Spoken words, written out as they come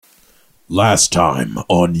Last time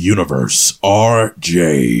on Universe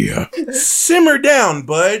RJ. Simmer down,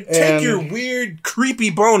 bud. Take your weird, creepy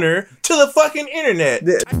boner to the fucking internet.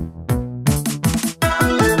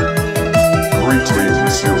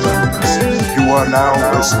 Greetings, humans. You are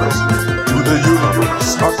now listening to the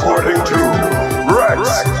Universe according to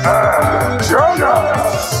Rex and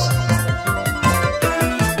Jonas.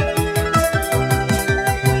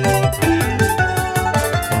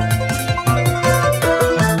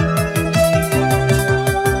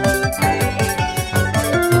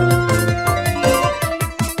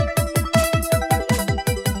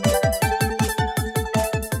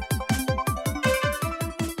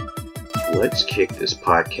 Let's kick this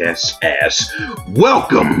podcast's ass.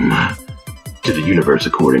 Welcome to the Universe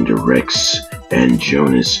according to Rex and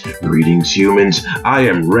Jonas. Greetings, humans. I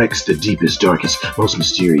am Rex, the deepest, darkest, most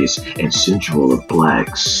mysterious, and sensual of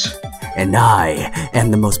blacks. And I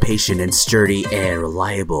am the most patient and sturdy and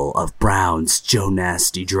reliable of Brown's Joe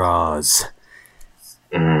Nasty Draws.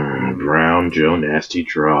 Brown Joe Nasty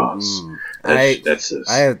Draws. That's a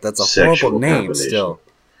horrible name still.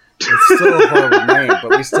 It's still a horrible name,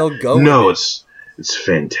 but we still go with it. No, it's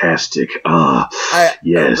fantastic.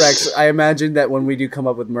 Yes. Rex, I imagine that when we do come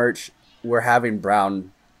up with merch, we're having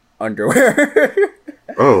brown underwear.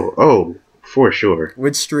 oh, for sure.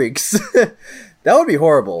 With streaks. That would be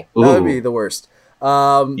horrible. Ooh. That would be the worst.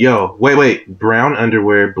 Wait. Brown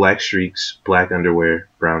underwear, black streaks, black underwear,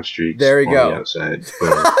 brown streaks. There you on go. The outside.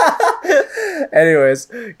 Anyways,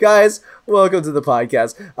 guys, welcome to the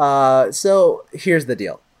podcast. So here's the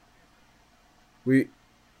deal.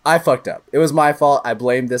 I fucked up. It was my fault. I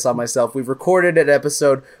blamed this on myself. We recorded an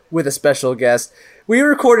episode with a special guest. We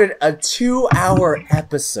recorded a 2-hour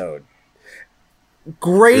episode.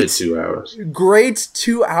 Great 2 hours. Great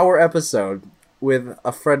 2-hour episode with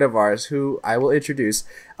a friend of ours who I will introduce.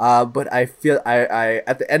 But I feel I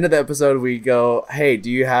at the end of the episode we go, hey, do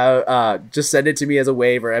you have just send it to me as a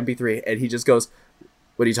WAV or MP3, and he just goes,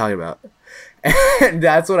 what are you talking about? And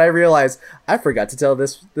that's when I realized I forgot to tell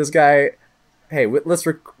this guy, hey,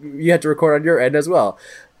 you have to record on your end as well.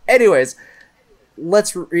 Anyways,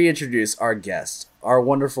 let's reintroduce our guest, our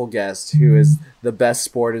wonderful guest, who is the best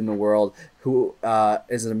sport in the world, who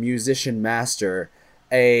is a musician master.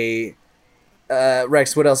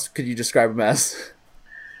 Rex, what else could you describe him as?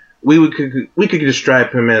 We could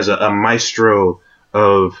describe him as a maestro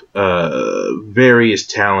of various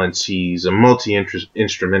talents. He's a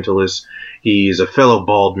multi-instrumentalist. He's a fellow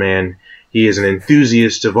bald man. He is an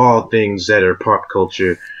enthusiast of all things that are pop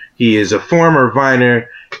culture. He is a former Viner,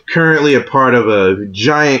 currently a part of a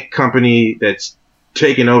giant company that's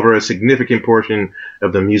taken over a significant portion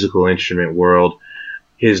of the musical instrument world.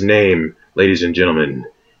 His name, ladies and gentlemen,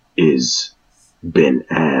 is Ben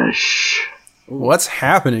Ash. What's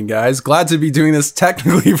happening, guys? Glad to be doing this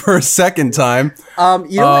technically for a second time.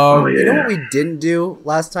 You know what we didn't do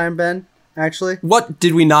last time, Ben? Actually, what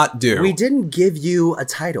did we not do? We didn't give you a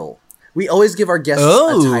title. We always give our guests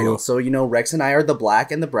a title. So, Rex and I are the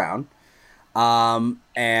black and the brown,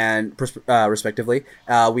 and respectively.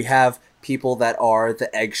 We have people that are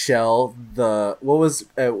the eggshell.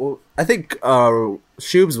 I think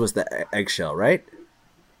Shoobs was the eggshell, right?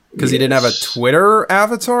 Because he didn't have a Twitter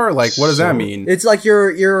avatar? Like, what does that mean? It's like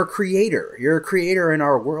you're a creator. You're a creator in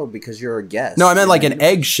our world because you're a guest. No, I meant like an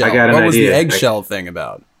eggshell. What was the eggshell thing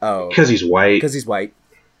about? Oh. Because he's white. Because he's white.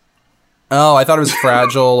 Oh, I thought it was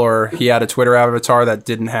fragile, or he had a Twitter avatar that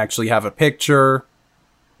didn't actually have a picture.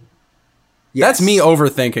 Yes. That's me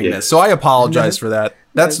overthinking this, so I apologize for that.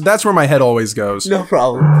 That's where my head always goes. No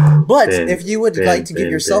problem. But if you would like to give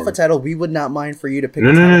yourself a title, we would not mind for you to pick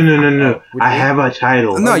a title. No. I have a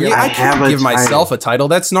title. No, I can't give myself a title.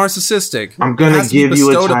 That's narcissistic. I'm going to give you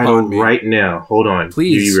a title right now. Hold on.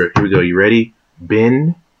 Please. Here we go. You ready?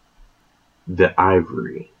 Ben the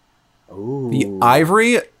Ivory. Ooh. The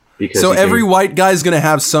Ivory? Because so every white guy's going to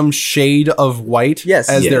have some shade of white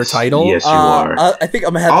as their title? Yes, you are. I think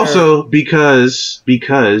I'm having also, because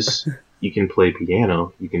you can play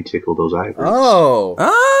piano, you can tickle those ivories. Oh.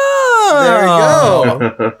 There we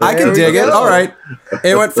go. I can dig it. All right.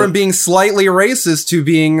 It went from being slightly racist to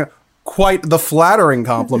being quite the flattering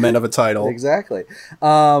compliment of a title. Exactly.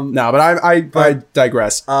 No, but I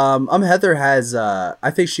digress. Heather has,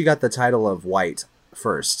 I think she got the title of white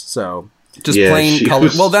first, so... Just plain color.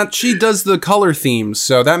 Well, she does the color themes,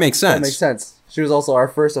 so that makes sense. That makes sense. She was also our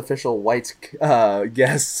first official white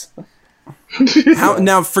guest.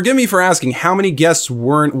 Now, forgive me for asking, how many guests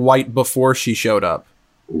weren't white before she showed up?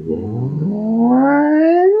 One.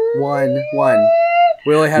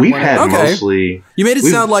 We only had We've one. had mostly. You made it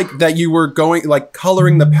sound like that you were going, like,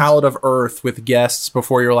 coloring the palette of Earth with guests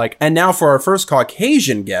before you're like, and now for our first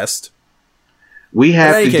Caucasian guest. We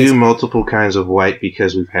have in to any case- do multiple kinds of white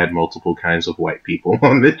because we've had multiple kinds of white people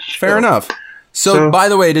on this show. Fair enough. So, by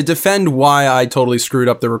the way, to defend why I totally screwed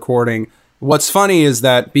up the recording, what's funny is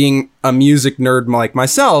that being a music nerd like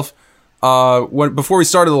myself, before we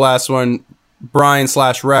started the last one,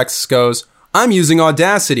 Brian/Rex goes, I'm using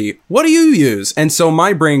Audacity. What do you use? And so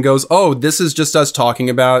my brain goes, oh, this is just us talking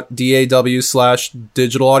about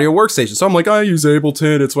DAW/digital audio workstation. So I'm like, I use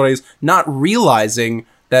Ableton. It's what I use. Not realizing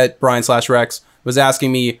that Brian/Rex was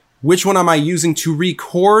asking me, which one am I using to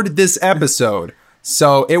record this episode?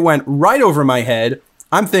 So it went right over my head.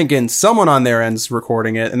 I'm thinking someone on their end's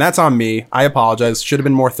recording it, and that's on me. I apologize. Should have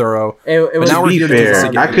been more thorough. It was To be fair,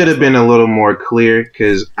 I could have been a little more clear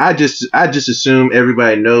because I just assume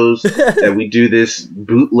everybody knows that we do this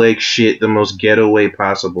bootleg shit the most ghetto way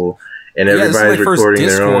possible, and everybody's recording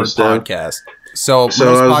their own stuff. Podcast. So most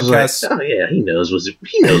I was podcasts. like, oh yeah, he knows what's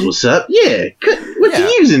up. Yeah, what you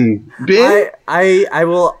using, Ben? I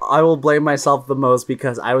will blame myself the most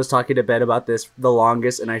because I was talking to Ben about this the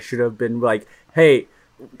longest, and I should have been like, hey,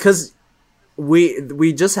 because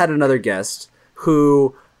we just had another guest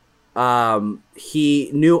who he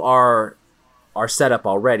knew our setup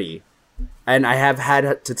already, and I have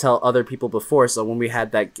had to tell other people before. So when we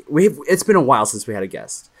had that, it's been a while since we had a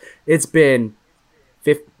guest. It's been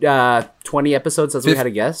 20 episodes since we had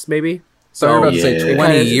a guest, maybe. So I was about to say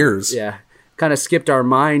 20 years. Yeah, kind of skipped our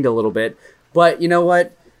mind a little bit. But you know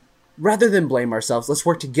what? Rather than blame ourselves, let's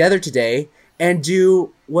work together today and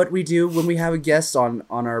do what we do when we have a guest on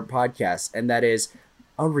our podcast, and that is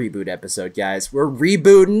a reboot episode, guys. We're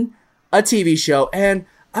rebooting a TV show, and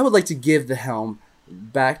I would like to give the helm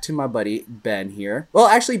back to my buddy Ben here. Well,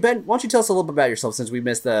 actually, Ben, why don't you tell us a little bit about yourself since we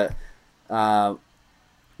missed the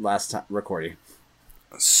last time recording?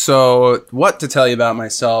 So, what to tell you about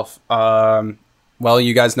myself? Well,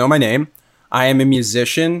 you guys know my name. I am a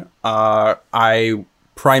musician. I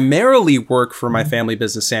primarily work for my family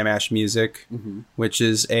business, Sam Ash Music, which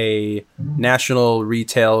is a national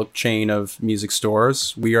retail chain of music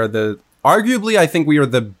stores. We are arguably, I think we are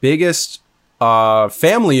the biggest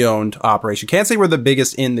family-owned operation. Can't say we're the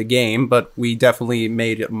biggest in the game, but we definitely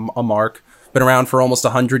made a mark. Been around for almost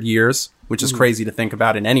 100 years, which is crazy to think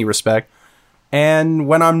about in any respect. And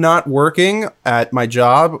when I'm not working at my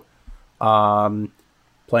job,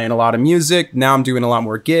 playing a lot of music, now I'm doing a lot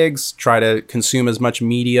more gigs, try to consume as much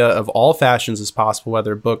media of all fashions as possible,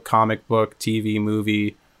 whether book, comic book, TV,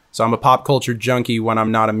 movie. So I'm a pop culture junkie when I'm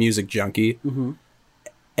not a music junkie.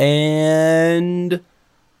 And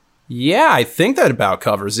yeah, I think that about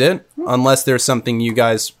covers it, unless there's something you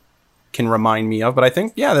guys can remind me of. But I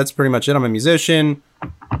think, yeah, that's pretty much it. I'm a musician,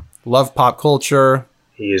 love pop culture.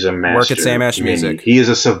 He is a master. Work at Sam Ash Music. He is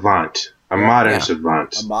a savant, a modern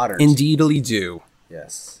savant. A modern. Indeedly do.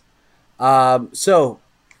 Yes. So,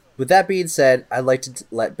 with that being said, I'd like to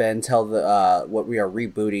let Ben tell what we are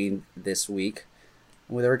rebooting this week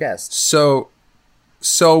with our guests. So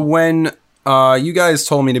when you guys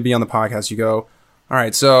told me to be on the podcast, you go, all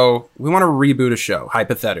right, so we want to reboot a show,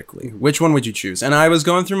 hypothetically. Which one would you choose? And I was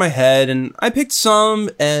going through my head, and I picked some,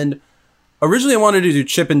 and originally I wanted to do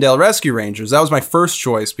Chip and Dale Rescue Rangers. That was my first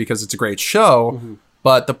choice because it's a great show,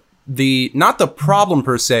 but the not the problem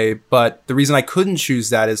per se, but the reason I couldn't choose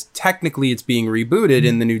that is technically it's being rebooted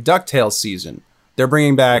in the new DuckTales season. They're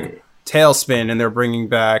bringing back Tailspin, and they're bringing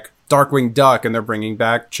back Darkwing Duck, and they're bringing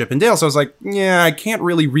back Chip and Dale. So I was like, yeah, I can't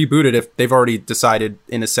really reboot it if they've already decided,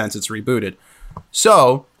 in a sense, it's rebooted.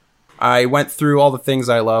 So I went through all the things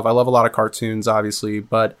I love. I love a lot of cartoons, obviously,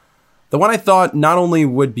 but the one I thought not only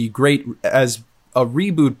would be great as a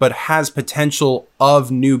reboot, but has potential of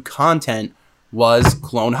new content was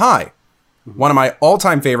Clone High. One of my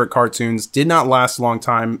all-time favorite cartoons, did not last a long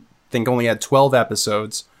time, I think only had 12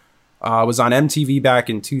 episodes, was on MTV back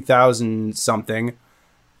in 2000-something,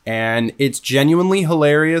 and it's genuinely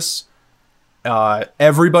hilarious.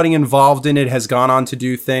 Everybody involved in it has gone on to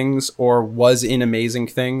do things or was in amazing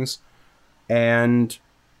things, and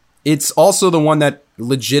it's also the one that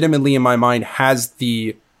legitimately in my mind has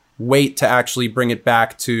the weight to actually bring it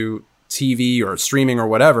back to TV or streaming or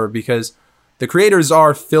whatever, because the creators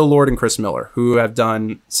are Phil Lord and Chris Miller, who have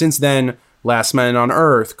done, since then, Last Man on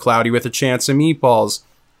Earth, Cloudy with a Chance of Meatballs,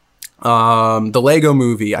 the Lego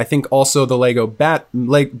Movie. I think also the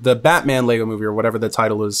the Batman Lego Movie, or whatever the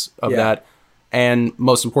title is of that. And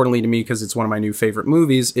most importantly to me, because it's one of my new favorite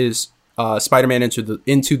movies, is Spider-Man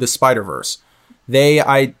Into the Spider-Verse.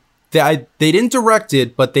 They didn't direct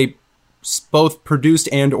it, but they both produced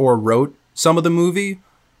and or wrote some of the movie,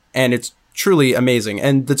 and it's truly amazing.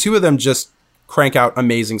 And the two of them just crank out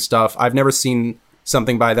amazing stuff. I've never seen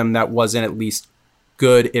something by them that wasn't at least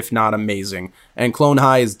good, if not amazing. And Clone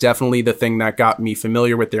High is definitely the thing that got me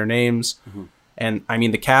familiar with their names. Mm-hmm. And I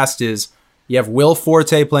mean, the cast is, you have Will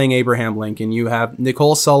Forte playing Abraham Lincoln. You have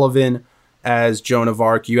Nicole Sullivan as Joan of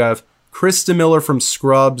Arc. You have Krista Miller from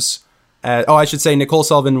Scrubs. I should say Nicole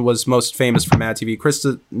Sullivan was most famous from Mad TV.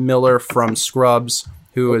 Krista Miller from Scrubs,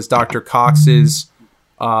 who is Dr. Cox's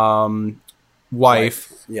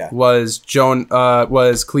wife,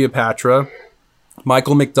 was Cleopatra.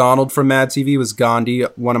 Michael McDonald from Mad TV was Gandhi,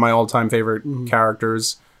 one of my all-time favorite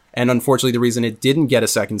characters. And unfortunately, the reason it didn't get a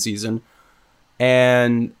second season.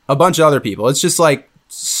 And a bunch of other people. It's just like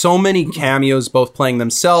so many cameos, both playing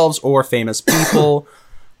themselves or famous people.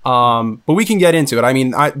 But we can get into it. I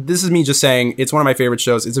mean, this is me just saying it's one of my favorite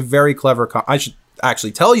shows. It's a very clever... I should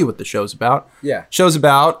actually tell you what the show's about. Yeah. Show's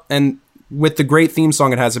about, and with the great theme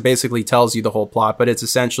song it has, it basically tells you the whole plot. But it's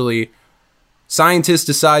essentially... Scientist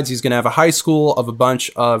decides he's going to have a high school of a bunch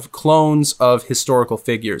of clones of historical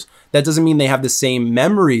figures. That doesn't mean they have the same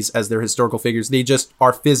memories as their historical figures. They just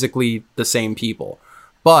are physically the same people.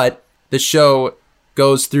 But the show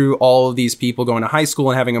goes through all of these people going to high school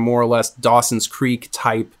and having a more or less Dawson's Creek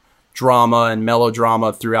type drama and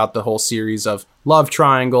melodrama throughout the whole series of love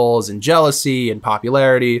triangles and jealousy and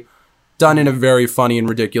popularity, done in a very funny and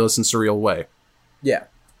ridiculous and surreal way. Yeah.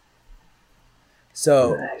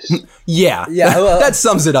 So yeah, well, that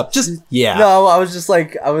sums it up. Just yeah. No, I was just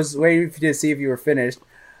like, I was waiting for you to see if you were finished,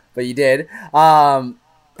 but you did.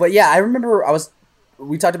 But yeah, I remember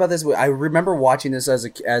we talked about this. I remember watching this as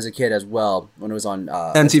a kid as well when it was on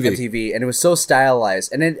MTV, and it was so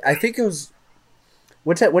stylized. And I think it was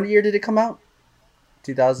what year did it come out?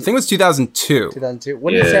 2000. I think it was 2002. 2002.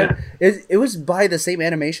 What did it say? It was by the same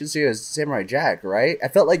animation studio as Samurai Jack, right? I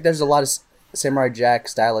felt like there's a lot of Samurai Jack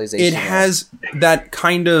stylization. It has that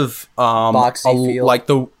kind of boxy feel, like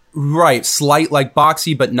slight like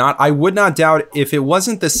boxy, but not. I would not doubt if it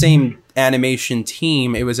wasn't the same animation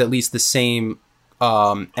team, it was at least the same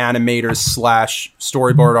animators /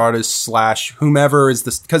 storyboard artists / whomever is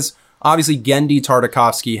this, because obviously Gendy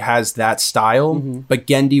Tartakovsky has that style, but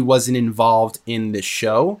Gendy wasn't involved in the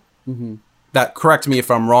show. That, correct me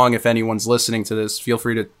if I'm wrong. If anyone's listening to this, feel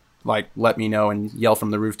free to let me know and yell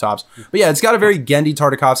from the rooftops. But yeah, it's got a very Gendy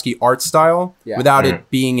Tartakovsky art style without it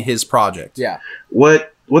being his project. Yeah.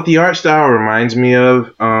 What the art style reminds me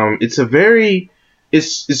of,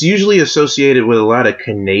 it's usually associated with a lot of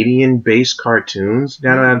Canadian-based cartoons,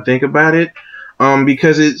 now that I think about it,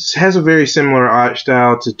 because it has a very similar art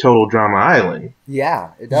style to Total Drama Island.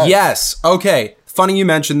 Yeah, it does. Yes. Okay. Funny you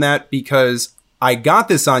mentioned that, because I got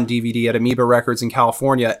this on DVD at Amoeba Records in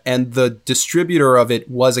California, and the distributor of it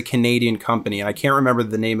was a Canadian company, and I can't remember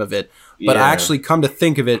the name of it. But actually, come to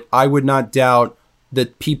think of it, I would not doubt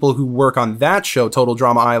that people who work on that show, Total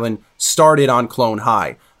Drama Island, started on Clone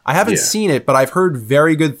High. I haven't seen it, but I've heard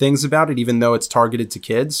very good things about it, even though it's targeted to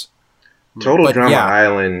kids. Total Drama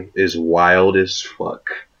Island is wild as fuck.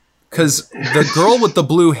 Because the girl with the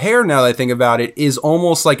blue hair, now that I think about it, is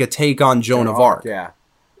almost like a take on Joan of Arc. Yeah.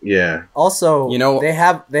 Yeah. Also,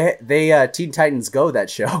 they Teen Titans Go, that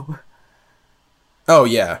show. Oh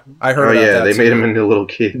yeah, I heard. They made them into little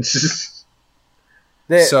kids.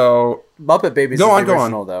 So Muppet Babies go is the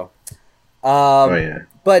original, though.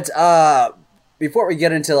 But before we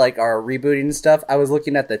get into our rebooting and stuff, I was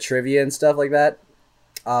looking at the trivia and stuff like that.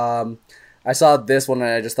 I saw this one and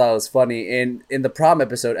I just thought it was funny. In the prom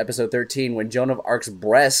episode 13, when Joan of Arc's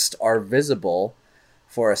breasts are visible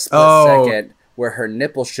for a split second, where her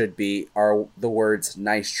nipples should be are the words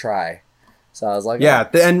 "nice try." So I was like,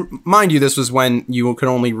 and mind you, this was when you could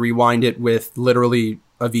only rewind it with literally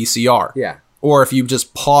a VCR. Yeah. Or if you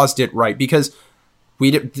just paused it right, because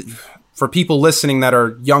for people listening that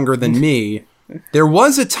are younger than me, there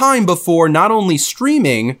was a time before not only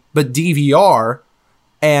streaming but DVR,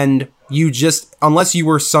 and you just, unless you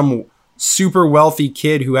were some super wealthy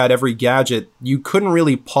kid who had every gadget, you couldn't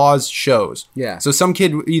really pause shows. Yeah. So some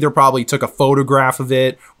kid either probably took a photograph of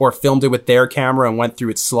it or filmed it with their camera and went through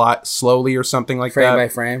it slowly or something like frame that. Frame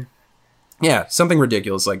by frame. Yeah, something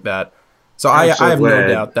ridiculous like that. So I have no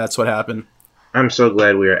doubt that's what happened. I'm so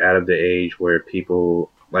glad we are out of the age where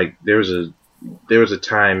people, there was a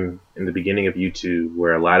time in the beginning of YouTube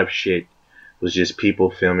where a lot of shit was just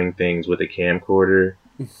people filming things with a camcorder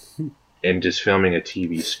and just filming a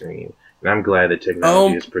TV screen. And I'm glad that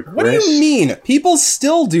technology has progressed. What do you mean? People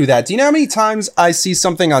still do that. Do you know how many times I see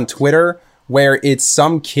something on Twitter where it's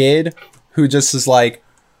some kid who just is like,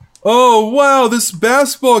 oh, wow, this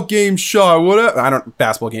basketball game shot.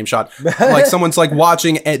 Basketball game shot. Like someone's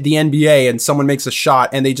watching at the NBA and someone makes a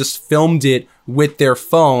shot and they just filmed it with their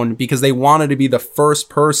phone because they wanted to be the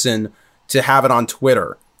first person to have it on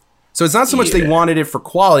Twitter. So it's not so much they wanted it for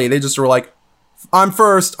quality. They just were like, I'm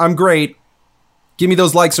first. I'm great. Give me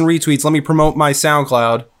those likes and retweets. Let me promote my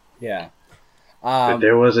SoundCloud. Yeah. But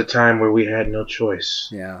there was a time where we had no choice.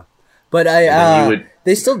 Yeah. But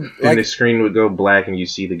they still and the screen would go black, and you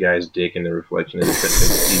see the guy's dick in the reflection of the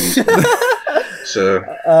TV screen. So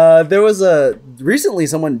there was recently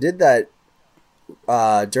someone did that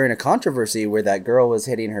during a controversy where that girl was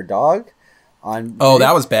hitting her dog on. Oh,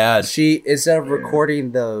 that was bad. She instead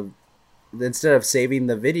of saving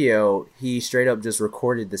the video, he straight up just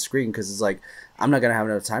recorded the screen because it's like, I'm not gonna have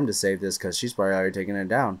enough time to save this because she's probably already taking it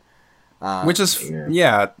down. Which is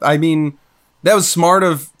I mean, that was smart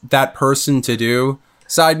of that person to do.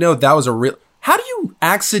 Side note, that was a real. How do you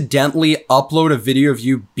accidentally upload a video of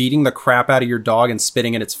you beating the crap out of your dog and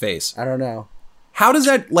spitting in its face? I don't know. How does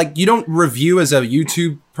that, like, you don't review as a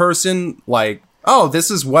YouTube person, like, oh, this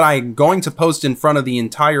is what I'm going to post in front of the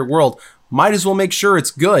entire world. Might as well make sure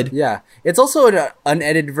it's good. Yeah. It's also an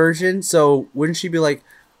unedited version, so wouldn't she be like,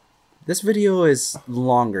 this video is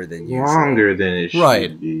longer than usual. Longer than it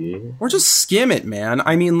should be. Or just skim it, man.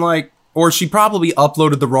 I mean, like, or she probably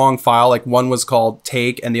uploaded the wrong file. Like, one was called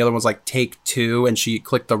Take, and the other one was like Take 2, and she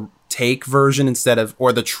clicked the Take version instead of,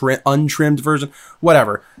 or the untrimmed version.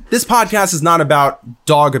 Whatever. This podcast is not about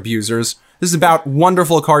dog abusers. This is about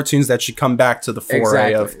wonderful cartoons that should come back to the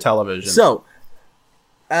foray of television. So,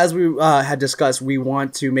 as we had discussed, we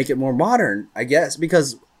want to make it more modern, I guess,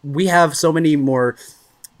 because we have so many more.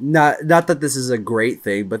 Not that this is a great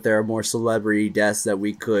thing, but there are more celebrity deaths that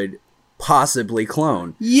we could possibly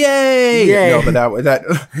clone. Yay! No,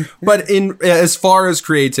 but in as far as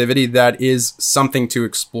creativity, that is something to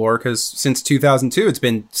explore, because since 2002, it's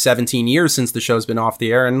been 17 years since the show's been off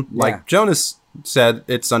the air, and like Jonas said,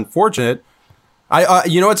 it's unfortunate.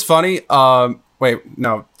 You know what's funny? Wait,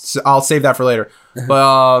 no, I'll save that for later.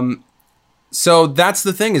 But so that's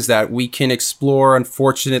the thing, is that we can explore,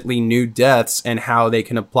 unfortunately, new deaths and how they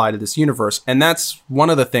can apply to this universe. And that's one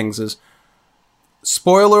of the things is,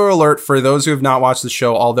 spoiler alert for those who have not watched the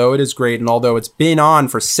show, although it is great and although it's been on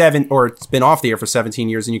for it's been off the air for 17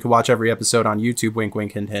 years and you can watch every episode on YouTube, wink,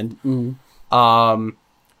 wink, hint, hint. Mm-hmm.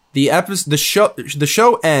 The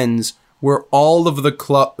show ends where all of the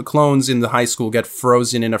clones in the high school get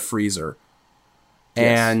frozen in a freezer.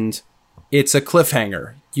 Yes. And it's a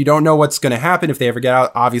cliffhanger. You don't know what's going to happen if they ever get out.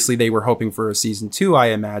 Obviously, they were hoping for a season 2, I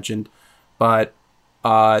imagined. But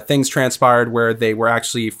things transpired where they were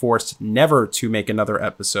actually forced never to make another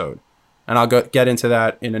episode. And I'll get into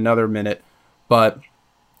that in another minute. But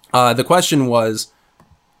the question was,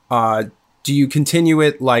 do you continue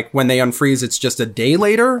it like when they unfreeze, it's just a day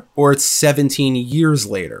later, or it's 17 years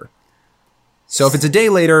later? So if it's a day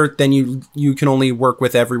later, then you can only work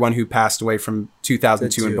with everyone who passed away from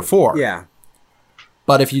 2002 and before. Yeah.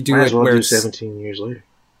 But if you do Might it as well where do 17 years later.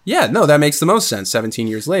 Yeah, no, that makes the most sense. 17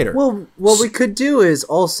 years later. Well, what we could do is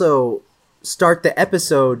also start the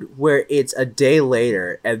episode where it's a day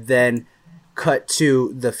later and then cut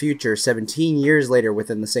to the future 17 years later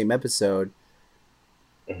within the same episode.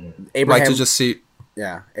 Like to just see...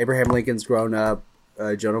 Yeah, Abraham Lincoln's grown up,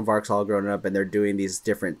 Joan of Arc's all grown up, and they're doing these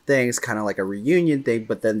different things, kind of like a reunion thing,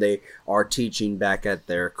 but then they are teaching back at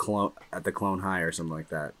their at the Clone High or something like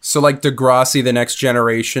that. So like Degrassi, The Next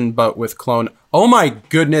Generation, but with clone. Oh my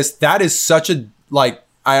goodness, that is such a, like,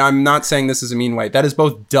 I'm not saying this is a mean way. That is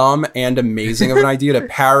both dumb and amazing of an idea to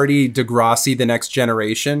parody Degrassi, The Next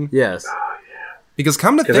Generation. Yes. Because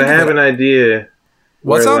come to think of it, I have an idea.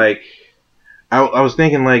 What's where, up? Like, I was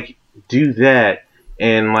thinking, like, do that,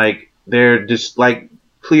 and like they're just like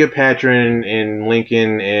Cleopatra and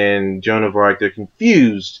Lincoln and Joan of Arc. They're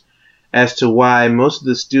confused as to why most of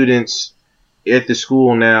the students at the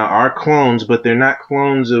school now are clones, but they're not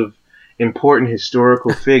clones of important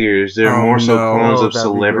historical figures. They're more so clones of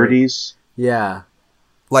celebrities. Yeah.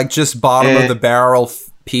 Like just bottom of the barrel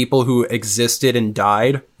people who existed and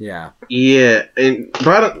died. Yeah. Yeah, and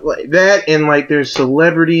like that, and like there's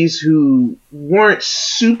celebrities who weren't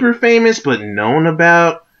super famous but known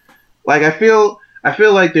about. Like I feel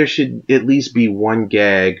like there should at least be one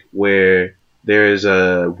gag where there is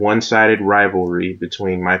a one-sided rivalry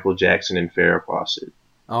between Michael Jackson and Farrah Fawcett.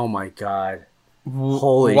 Oh my god.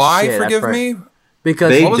 Holy Why, shit. forgive me? Because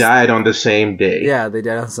they died on the same day. Yeah, they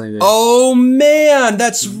died on the same day. Oh man,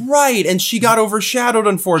 that's right. And she got overshadowed,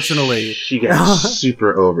 unfortunately. She got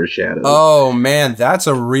super overshadowed. Oh man, that's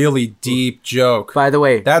a really deep joke. By the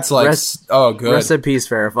way, that's like good. Rest in peace,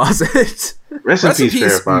 Farrah Fawcett. Rest in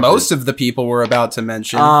peace, Farrah Fawcett. Most of the people we're about to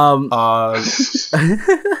mention. That's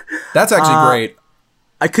actually great.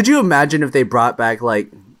 Could you imagine if they brought back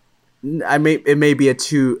like, it may be a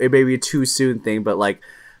too soon thing, but like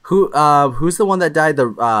Who's the one that died? The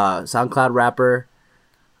SoundCloud rapper.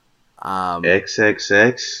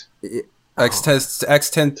 XXX.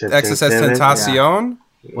 Tentacion?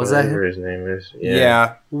 Was that Whatever him? his name is?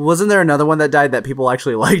 Yeah. Wasn't there another one that died that people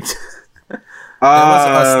actually liked?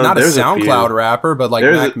 Not a there's SoundCloud few. rapper, but like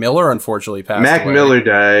There's Mac Miller unfortunately passed Mac away. Miller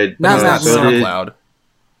died. No, He's not Mac Miller. SoundCloud.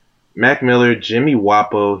 Mac Miller, Jimmy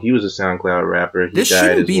Wapo, he was a SoundCloud rapper. He This died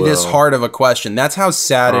shouldn't as be well. this hard of a question. That's how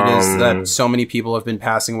sad it is that Um, so many people have been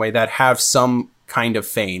passing away that have some kind of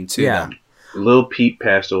fame to Yeah. them. Lil Peep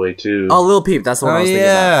passed away too. Oh, Lil Peep. That's the one I Oh was thinking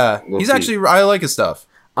about. yeah, Lil he's Peep. actually I like his stuff.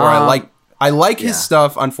 Or I like his yeah.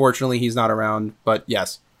 stuff. Unfortunately, he's not around. But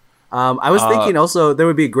yes, I was thinking also there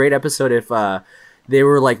would be a great episode if they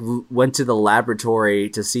were like went to the laboratory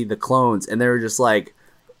to see the clones and they were just like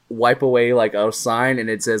wipe away like a sign and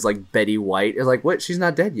it says like Betty White. It's like, what? She's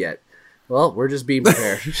not dead yet. Well, we're just being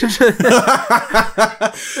prepared.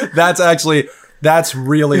 that's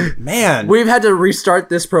really man. We've had to restart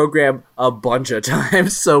this program a bunch of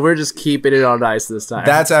times, so we're just keeping it on ice this time.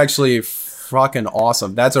 That's actually fucking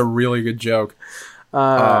awesome. That's a really good joke.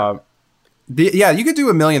 Yeah, you could do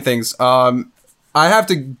a million things. I have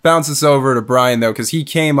to bounce this over to Brian though, because he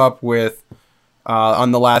came up with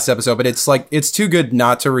on the last episode, but it's like it's too good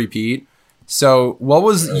not to repeat. So, what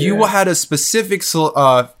was you had a specific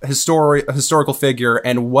historical figure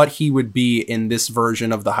and what he would be in this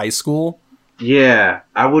version of the high school? Yeah,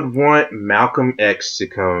 I would want Malcolm X to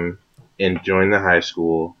come and join the high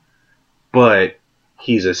school, but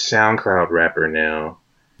he's a SoundCloud rapper now,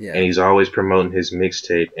 yeah. and he's always promoting his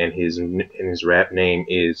mixtape, and his rap name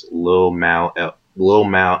is Lil Mal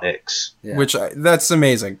X. Yeah. Which that's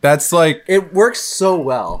amazing. That's like It works so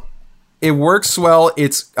well. it works well.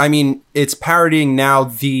 It's parodying now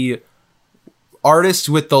the artist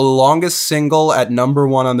with the longest single at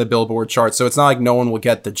 #1 on the Billboard chart. So it's not like no one will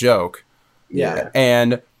get the joke. Yeah.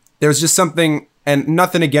 And there's just something, and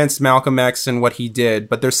nothing against Malcolm X and what he did,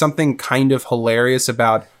 but there's something kind of hilarious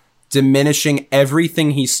about diminishing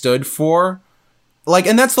everything he stood for. Like,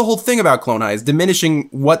 and that's the whole thing about Clone High, is diminishing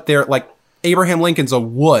what they're like. Abraham Lincoln's a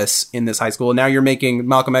wuss in this high school, and now you're making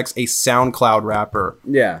Malcolm X a SoundCloud rapper,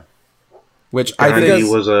 Yeah. which I Gandhi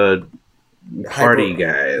think was a party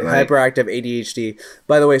guy. Like, Hyperactive ADHD.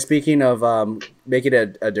 By the way, speaking of making a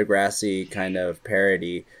Degrassi kind of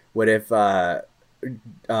parody, what if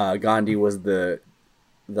Gandhi was the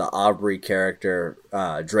Aubrey character,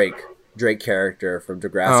 Drake character from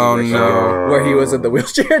Degrassi, Oh, where he was in the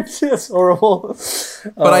wheelchair? It's horrible.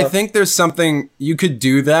 But I think there's something you could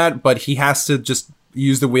do that, but he has to just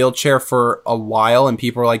use the wheelchair for a while, and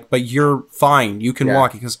people are like, "But you're fine, you can Yeah.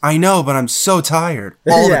 walk." He goes, "I know, but I'm so tired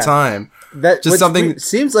all Yeah. the time." That Just which something-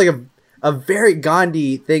 seems like a very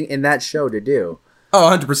Gandhi thing in that show to do. Oh,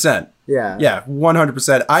 100%. Yeah. Yeah,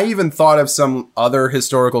 100%. I even thought of some other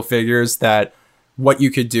historical figures that what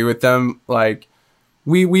you could do with them. Like,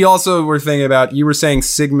 we also were thinking about, you were saying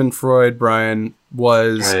Sigmund Freud, Brian,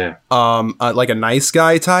 was like a nice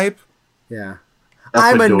guy type. Yeah. A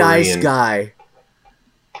I'm a nice Fedorian. guy.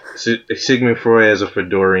 Sigmund Freud as a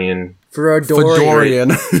Fedorian,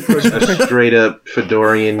 Fedorian. Fedorian. a straight up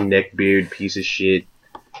Fedorian neckbeard piece of shit.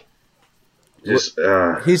 Just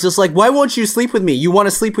He's just like, why won't you sleep with me? You want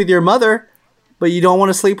to sleep with your mother, but you don't want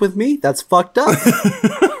to sleep with me? That's fucked up.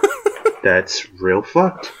 that's real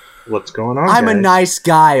fucked. What's going on? I'm a guys? nice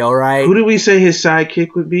guy, all right? Who did we say his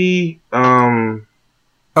sidekick would be?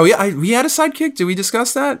 Oh, yeah, we had a sidekick. Did we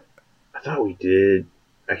discuss that? I thought we did.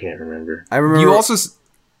 I can't remember. I remember. You also...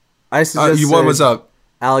 I suggested what was up?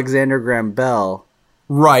 Alexander Graham Bell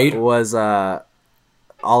Right. was all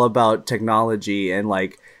about technology and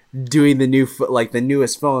like doing the the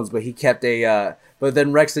newest phones, but he kept a. But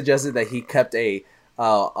then Rex suggested that he kept a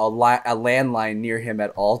landline near him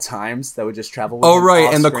at all times that would just travel with Oh, him right,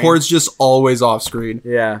 off and the screen. cord's just always off screen.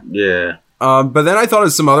 Yeah. Yeah. But then I thought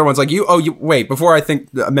of some other ones. Like wait, before I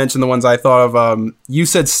mention the ones I thought of, you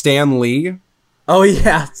said Stan Lee. Oh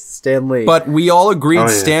yeah, Stan Lee. But we all agreed Oh, yeah.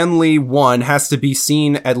 Stan Lee 1 has to be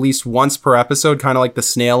seen at least once per episode, kind of like the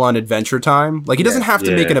snail on Adventure Time. Like, he doesn't have to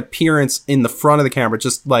Yeah. make an appearance in the front of the camera,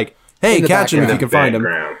 just like, hey, In the catch him if background. you can find him.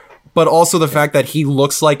 Background. But also the fact that he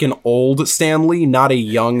looks like an old Stan Lee, not a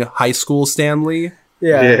young high school Stan Lee.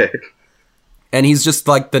 yeah. And he's just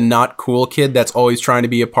like the not cool kid that's always trying to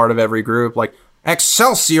be a part of every group. Like,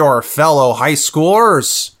 Excelsior, fellow high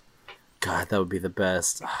schoolers! God, that would be the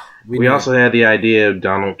best. We also had the idea of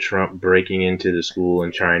Donald Trump breaking into the school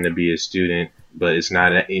and trying to be a student, but it's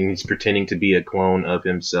not. And he's pretending to be a clone of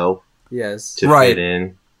himself yes. to Right. fit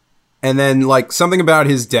in. And then, like, something about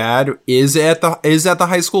his dad is at the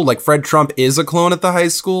high school. Like, Fred Trump is a clone at the high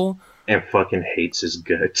school. and fucking hates his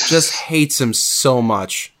guts. Just hates him so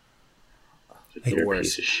much. You're a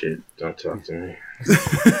piece of shit. Don't talk to me.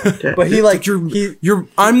 But he like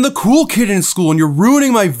I'm the cool kid in school and you're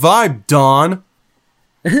ruining my vibe, Don.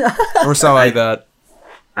 Or something like that.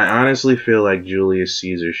 I honestly feel like Julius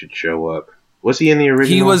Caesar should show up. Was he in the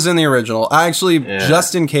original? He was in the original. I actually,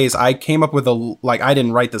 just in case, I came up with I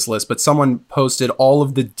didn't write this list, but someone posted all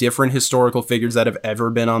of the different historical figures that have ever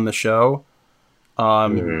been on the show.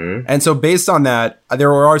 And so based on that,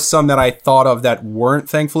 there are some that I thought of that weren't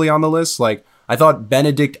thankfully on the list. Like, I thought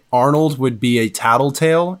Benedict Arnold would be a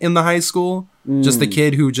tattletale in the high school. Just the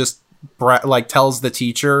kid who just tells the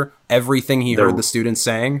teacher everything he heard the students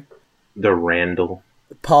saying. The Randall.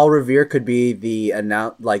 Paul Revere could be the on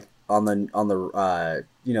the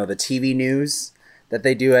the TV news that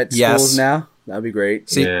they do at schools now. That'd be great.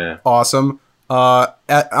 See, awesome.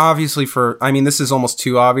 Obviously this is almost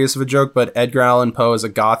too obvious of a joke, but Edgar Allan Poe is a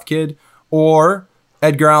goth kid, or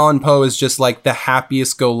Edgar Allan Poe is just like the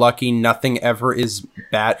happiest go lucky, nothing ever is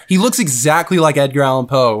bad. He looks exactly like Edgar Allan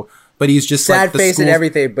Poe, but he's just sad face and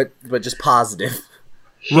everything, but just positive.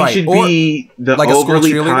 He should be the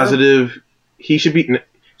overly positive. He should be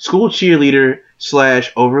school cheerleader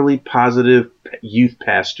 / overly positive youth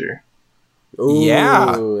pastor.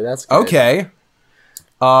 Ooh, that's good. Okay.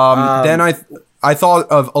 Then I thought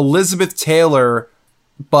of Elizabeth Taylor,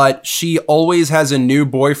 but she always has a new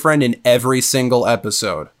boyfriend in every single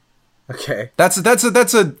episode. Okay. That's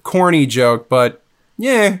a corny joke, but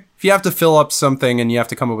yeah, if you have to fill up something and you have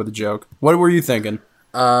to come up with a joke. What were you thinking?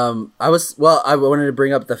 I wanted to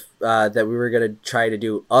bring up the that we were going to try to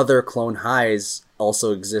do other clone highs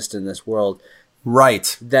also exist in this world.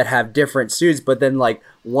 Right. That have different students, but then like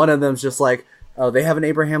one of them's just like, oh, they have an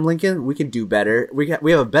Abraham Lincoln? We can do better. We have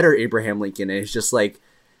a better Abraham Lincoln, and it's just like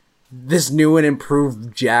this new and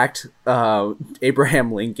improved jacked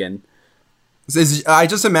Abraham Lincoln. I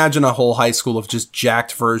just imagine a whole high school of just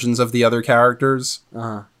jacked versions of the other characters.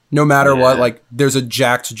 Uh-huh. No matter what, like there's a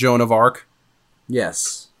jacked Joan of Arc.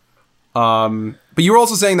 Yes. But you were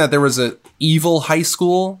also saying that there was a evil high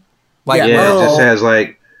school. Like, it just has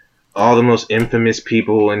like all the most infamous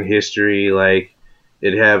people in history. Like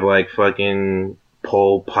it'd have like fucking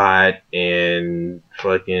Pol Pot and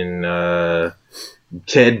fucking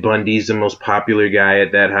Ted Bundy's the most popular guy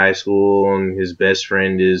at that high school, and his best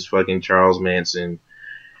friend is fucking Charles Manson.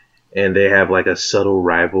 And they have like a subtle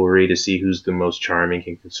rivalry to see who's the most charming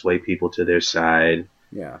and can sway people to their side.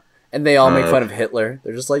 Yeah. And they all make fun of Hitler.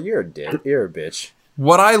 They're just like, you're a dick. You're a bitch.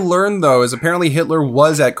 What I learned, though, is apparently Hitler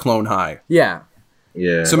was at Clone High. Yeah.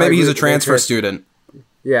 Yeah. So maybe he's a transfer student.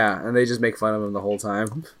 Yeah, and they just make fun of him the whole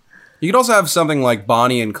time. You could also have something like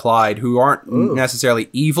Bonnie and Clyde, who aren't necessarily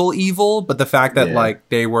evil, but the fact that, like,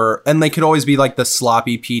 they were... And they could always be, like, the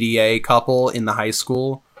sloppy PDA couple in the high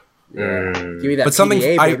school. Yeah. Give me that but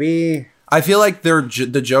PDA, baby. I feel like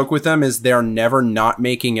the joke with them is they're never not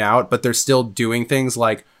making out, but they're still doing things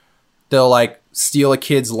like... They'll, like, steal a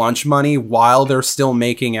kid's lunch money while they're still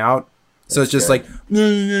making out. So it's just like...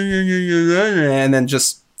 And then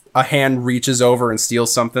just a hand reaches over and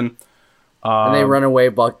steals something. And they run away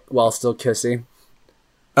while still kissing.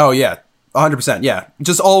 Oh, yeah. 100%, yeah.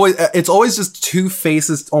 Just always... It's always just two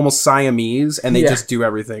faces, almost Siamese, and they just do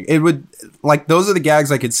everything. It would... Like, those are the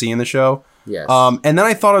gags I could see in the show. Yes. And then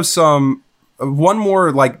I thought of one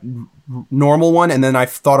more, like, normal one, and then I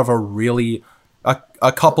thought of a really...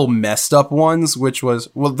 A couple messed up ones, which was...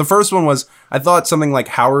 Well, the first one was... I thought something like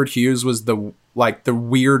Howard Hughes was the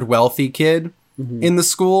weird wealthy kid in the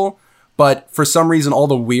school. But for some reason, all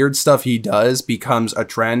the weird stuff he does becomes a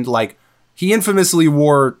trend. Like, he infamously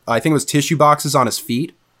wore, I think it was tissue boxes on his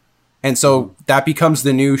feet. And so that becomes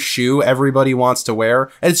the new shoe everybody wants to wear.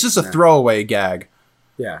 And it's just a throwaway gag.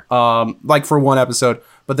 Yeah. Like for one episode.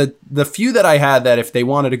 But the few that I had that if they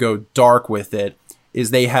wanted to go dark with it is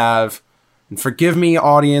they have... And forgive me,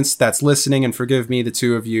 audience that's listening, and forgive me, the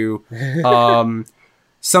two of you.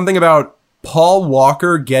 Something about Paul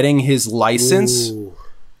Walker getting his license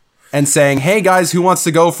and saying, hey, guys, who wants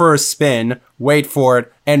to go for a spin? Wait for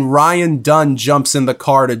it. And Ryan Dunn jumps in the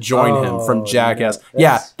car to join him from Jackass.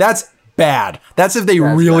 Yeah, that's bad. That's if they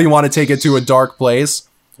really want to take it to a dark place.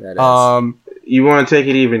 That is. You want to take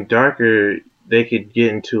it even darker, they could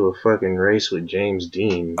get into a fucking race with James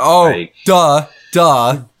Dean. Oh, duh.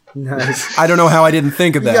 Nice. I don't know how I didn't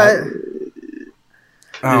think of that.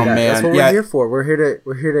 Oh man, that's what we're here for. We're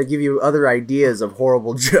here to give you other ideas of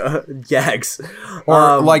horrible gags.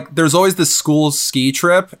 Or like, there's always the school ski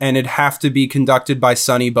trip, and it'd have to be conducted by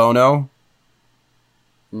Sonny Bono.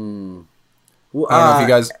 Well, I don't know if you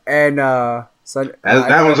guys... And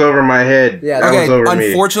That one's over my head. Yeah, that Okay, one's over me.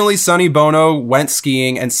 unfortunately, Sonny Bono went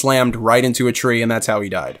skiing and slammed right into a tree, and that's how he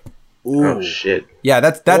died. Ooh. Oh shit! Yeah,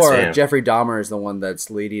 that's. Or Damn. Jeffrey Dahmer is the one that's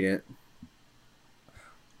leading it.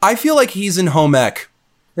 I feel like he's in home ec.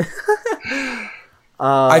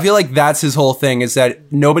 I feel like that's his whole thing, is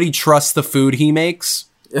that nobody trusts the food he makes.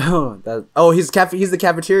 He's the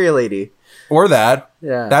cafeteria lady. Or that.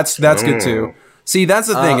 Yeah. That's good too. See, that's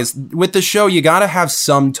the thing, is with the show, you gotta have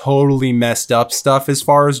some totally messed up stuff as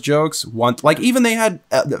far as jokes. Like, even they had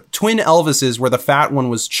twin Elvises where the fat one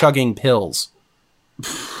was chugging pills.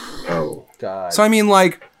 Oh God. So, I mean,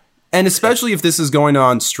 like, and especially if this is going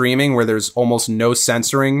on streaming where there's almost no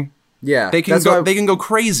censoring, Yeah. they can go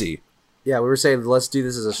crazy. Yeah, we were saying let's do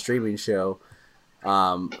this as a streaming show.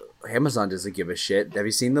 Amazon doesn't give a shit. Have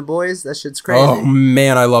you seen The Boys? That shit's crazy. Oh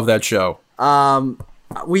man, I love that show. You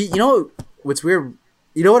know what's weird?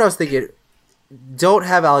 You know what I was thinking? Don't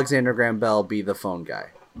have Alexander Graham Bell be the phone guy.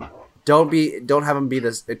 Don't have him be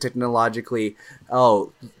this technologically.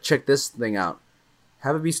 Oh, check this thing out.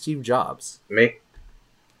 Have it be Steve Jobs. me.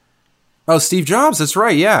 Oh, Steve Jobs, that's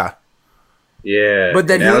right, yeah. Yeah, But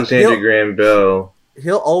then and Alexander he'll- Graham Bell.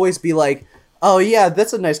 He'll always be like, "Oh yeah,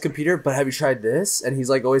 that's a nice computer, but have you tried this?" And he's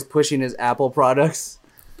like always pushing his Apple products.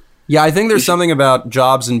 Yeah, I think there's something about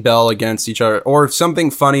Jobs and Bell against each other, or something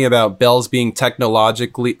funny about Bell's being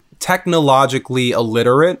technologically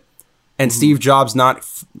illiterate, and Steve Jobs not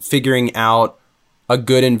figuring out a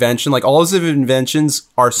good invention. Like, all his inventions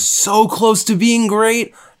are so close to being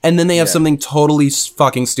great, and then they have something totally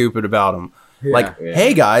fucking stupid about them. Like,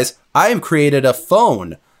 hey guys, I have created a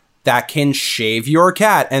phone that can shave your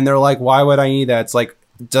cat, and they're like, why would I need that? It's like,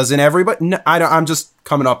 doesn't everybody? No, I'm just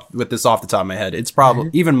coming up with this off the top of my head. It's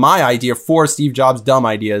probably even my idea for Steve Jobs' dumb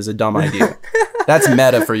idea is a dumb idea. That's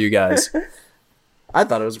meta for you guys. I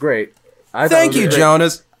thought it was great. Thank you,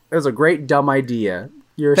 Jonas. It was a great dumb idea.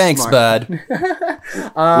 You're Thanks, smart. bud.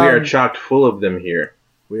 We are chocked full of them here.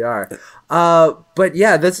 We are. But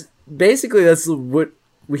yeah, that's what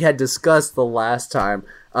we had discussed the last time.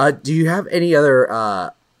 Do you have any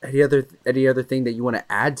other thing that you want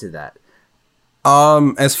to add to that?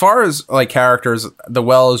 As far as like characters, the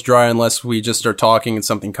well is dry unless we just start talking and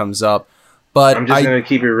something comes up. But I'm just gonna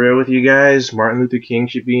keep it real with you guys. Martin Luther King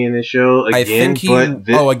should be in this show again. I think he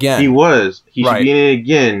again. He should be in it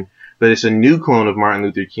again. But it's a new clone of Martin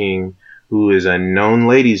Luther King who is a known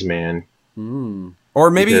ladies' man. Or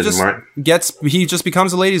maybe Because he just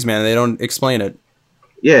becomes a ladies' man and they don't explain it.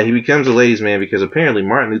 Yeah, he becomes a ladies' man because apparently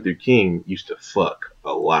Martin Luther King used to fuck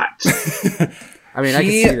a lot. I mean, I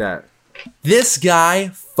can see that. This guy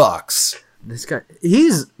fucks. This guy,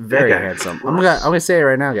 he's very That guy handsome. fucks. I'm gonna say it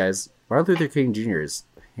right now, guys. Martin Luther King Jr. is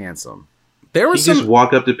handsome. There He was just some.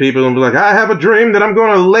 walk up to people and be like, I have a dream that I'm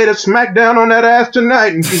going to lay the smack down on that ass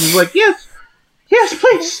tonight. And she's like, yes,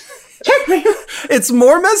 please, take me. It's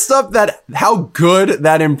more messed up that how good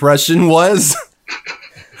that impression was.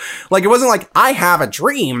 Like, it wasn't like, I have a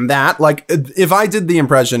dream that, like, if I did the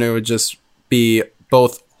impression, it would just be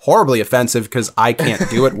both horribly offensive because I can't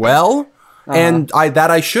do it well, and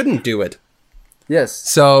I shouldn't do it. Yes.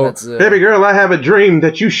 So, That's, Baby girl, I have a dream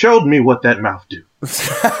that you showed me what that mouth do.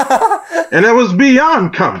 And it was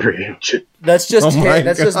beyond comprehension. that's just Oh my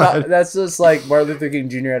that's just like Martin Luther King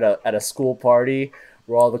Jr. at a school party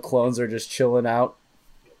where all the clones are just chilling out.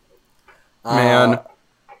 man.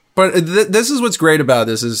 But this is what's great about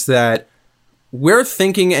this is that we're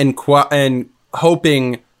thinking and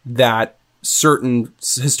hoping that certain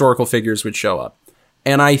historical figures would show up.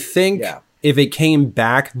 And I think if it came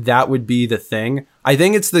back, that would be the thing. I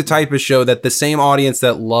think it's the type of show that the same audience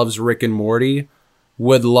that loves Rick and Morty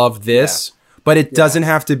would love this. But it doesn't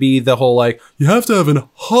have to be the whole, like, you have to have a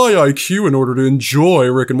high IQ in order to enjoy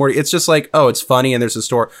Rick and Morty. It's just like, oh, it's funny and there's a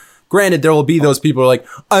story. Granted, there will be those people who are like,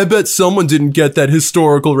 I bet someone didn't get that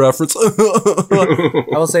historical reference. I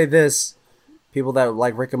will say this: people that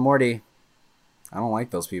like Rick and Morty, I don't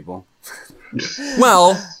like those people.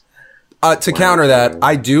 Well, to counter that,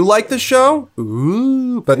 I do like the show.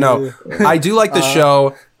 Ooh, but no, I do like the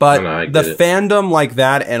show, but I the get it. fandom like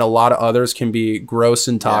that and a lot of others can be gross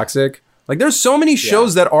and toxic. Like, there's so many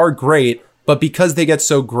shows that are great, but because they get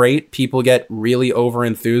so great, people get really over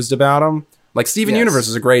enthused about them. Like, Steven Universe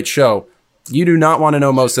is a great show. You do not want to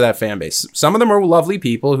know most of that fan base. Some of them are lovely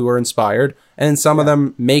people who are inspired, and some of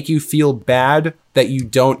them make you feel bad that you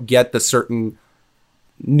don't get the certain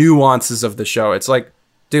nuances of the show. It's like,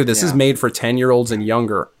 dude, this is made for 10-year-olds and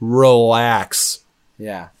younger. Relax.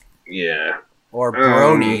 Yeah. Yeah. Or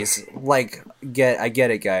bronies. I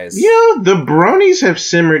get it, guys. You know, the bronies have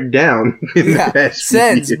simmered down in the past few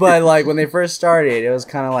Since, years. but like when they first started, it was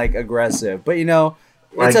kind of like aggressive. But you know,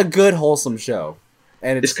 It's a good, wholesome show.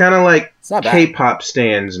 And it's kind of like not bad. K-pop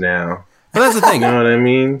stands now. But that's the thing. You know what I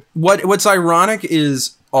mean? What's ironic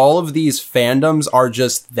is all of these fandoms are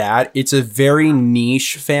just that. It's a very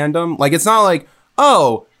niche fandom. Like, it's not like,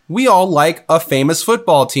 oh, we all like a famous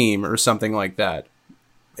football team or something like that.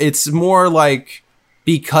 It's more like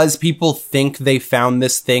because people think they found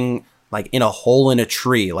this thing like in a hole in a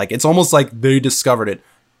tree. Like, it's almost like they discovered it.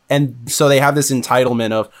 And so they have this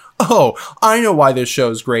entitlement of, oh, I know why this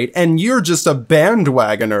show's great, and you're just a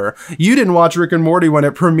bandwagoner. You didn't watch Rick and Morty when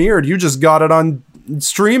it premiered. You just got it on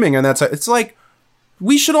streaming, and that's it's like,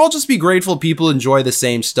 we should all just be grateful people enjoy the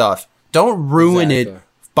same stuff. Don't ruin it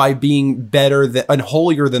by being better than and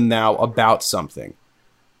holier than thou about something.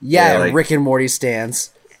 Yeah, like, Rick and Morty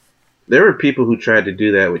stands. There were people who tried to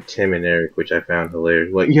do that with Tim and Eric, which I found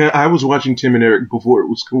hilarious. Like, yeah, I was watching Tim and Eric before it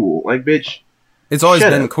was cool. Like, bitch. It's always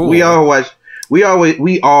been cool. We all watched. We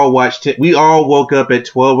all watched it. We all woke up at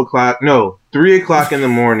 3 o'clock in the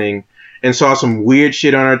morning and saw some weird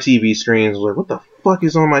shit on our TV screens. Like, what the fuck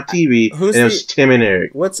is on my TV? And it was Tim and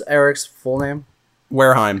Eric. What's Eric's full name?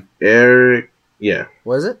 Wareheim. Eric. Yeah.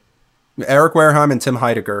 What is it? Eric Wareheim and Tim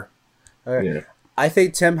Heidecker. Yeah. I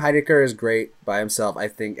think Tim Heidecker is great by himself. I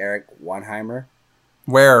think Eric Weinheimer.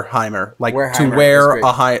 Wareheimer. Like Wareheimer to wear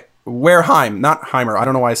a high. Wareheim, not Heimer. I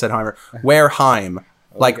don't know why I said Heimer. Wareheim.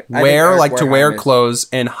 Like wear, like to wear clothes,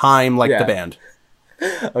 and Heim, like the band.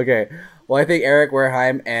 Okay. Well, I think Eric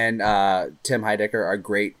Wareheim and Tim Heidecker are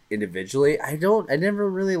great individually. I never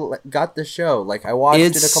really got the show. Like, I watched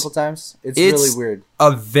it a couple times. It's really weird.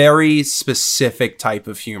 A very specific type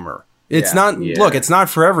of humor. It's not, look, it's not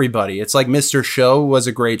for everybody. It's like Mr. Show was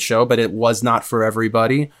a great show, but it was not for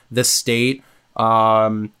everybody. The State,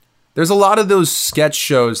 there's a lot of those sketch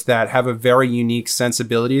shows that have a very unique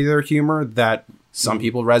sensibility to their humor that some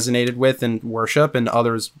people resonated with and worship, and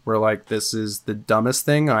others were like, this is the dumbest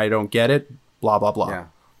thing. I don't get it. Blah, blah, blah. Yeah.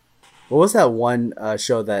 What was that one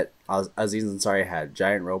show that Aziz Ansari had?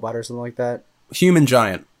 Giant Robot or something like that? Human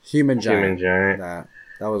Giant. Human Giant.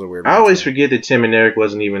 That was a weird one. I always forget that Tim and Eric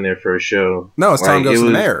wasn't even their first show. No, it's Tom Goes to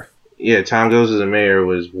the Mayor. Yeah, Tom Goes as a Mayor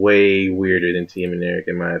was way weirder than Tim and Eric,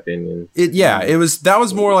 in my opinion. That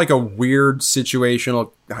was more like a weird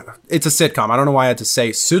situational. It's a sitcom. I don't know why I had to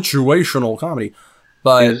say situational comedy,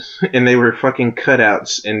 but and they were fucking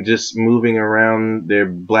cutouts and just moving around their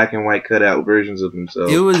black and white cutout versions of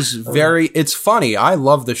themselves. It was it's funny. I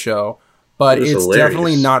love the show, but it's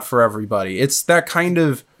definitely not for everybody. It's that kind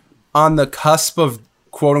of on the cusp of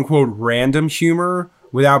quote unquote random humor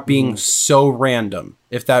without being so random,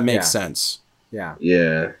 if that makes sense. Yeah.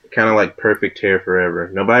 Yeah. Kind of like Perfect Hair Forever.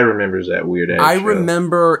 Nobody remembers that weird ass show. I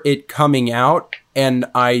remember it coming out, and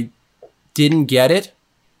I didn't get it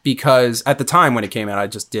because at the time when it came out, I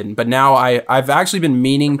just didn't. But now I've actually been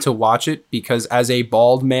meaning to watch it because as a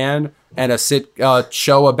bald man and a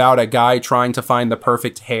show about a guy trying to find the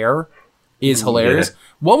perfect hair is hilarious. Yeah.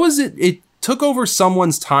 What was it? It took over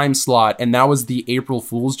someone's time slot, and that was the April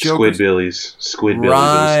Fool's joke. Squidbillies.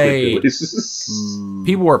 Right.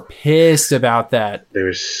 People were pissed about that. They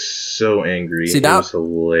were so angry. See, it was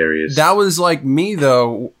hilarious. That was like me,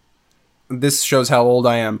 though. This shows how old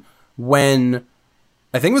I am. When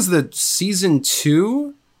I think it was the season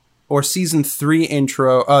 2 or season 3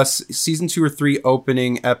 intro, season 2 or 3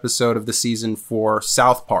 opening episode of the season for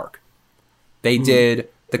South Park. They did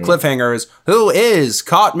the cliffhangers. Who is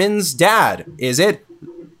Cartman's dad? Is it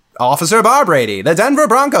Officer Bob Brady, the Denver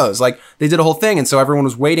Broncos? Like, they did a whole thing, and so everyone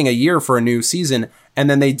was waiting a year for a new season, and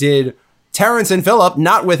then they did Terrence and Phillip,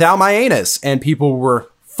 not without my anus, and people were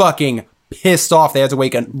fucking pissed off. They had to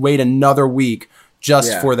wait another week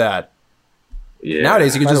just for that. Yeah.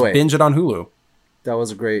 Nowadays, you can just binge it on Hulu. That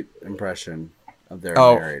was a great impression of their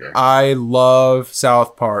narrator. I love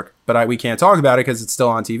South Park, but we can't talk about it because it's still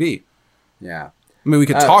on TV. Yeah. I mean, we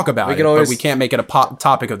could talk about it, but we can't make it a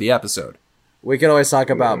topic of the episode. We could always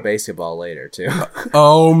talk about basketball later, too.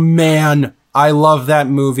 Oh, man. I love that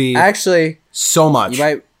movie. Actually, so much.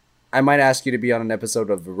 I might ask you to be on an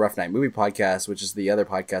episode of the Rough Night Movie Podcast, which is the other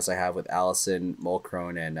podcast I have with Allison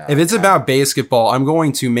Mulcrone. And if it's about basketball, I'm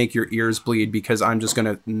going to make your ears bleed because I'm just going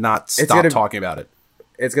to not stop talking about it.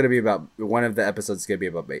 It's going to be about, one of the episodes is going to be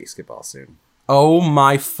about basketball soon. Oh,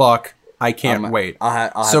 my fuck. I can't wait.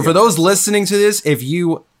 So for those listening to this, if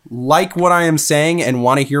you like what I am saying and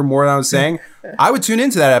want to hear more than I was saying, I would tune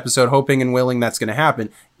into that episode hoping and willing that's going to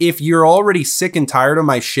happen. If you're already sick and tired of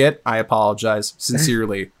my shit, I apologize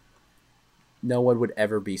sincerely. No one would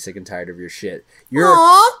ever be sick and tired of your shit. You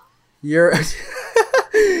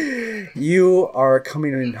are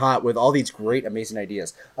coming in hot with all these great, amazing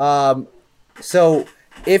ideas. So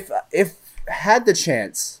if had the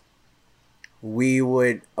chance, we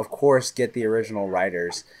would, of course, get the original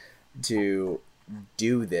writers to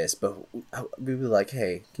do this, but we'd be like,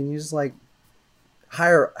 hey, can you just like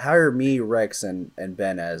hire me, Rex, and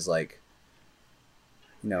Ben as like,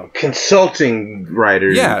 you know, consulting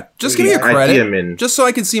writers. Yeah, just give me a credit, just so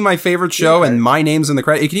I can see my favorite show and my name's in the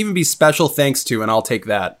credit. It can even be special thanks to, and I'll take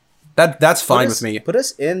that. That's fine with me. Put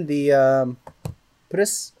us in the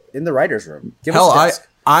writers' room. Give Hell, us a desk.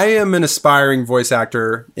 I am an aspiring voice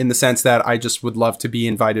actor in the sense that I just would love to be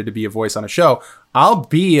invited to be a voice on a show. I'll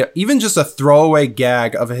be even just a throwaway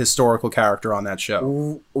gag of a historical character on that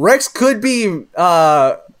show. Rex could be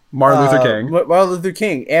Martin Luther King. Martin Luther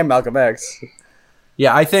King and Malcolm X.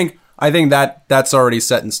 Yeah, I think that's already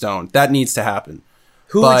set in stone. That needs to happen.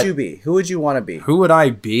 Who would you be? Who would you want to be? Who would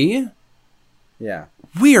I be? Yeah.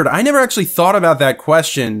 Weird. I never actually thought about that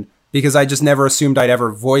question because I just never assumed I'd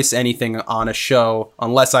ever voice anything on a show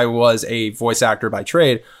unless I was a voice actor by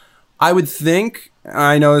trade. I would think,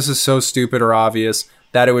 I know this is so stupid or obvious,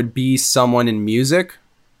 that it would be someone in music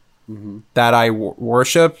that I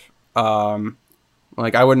worship.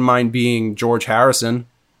 Like, I wouldn't mind being George Harrison.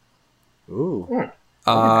 Ooh.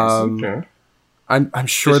 Okay. I'm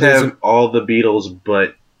sure just there's have all the Beatles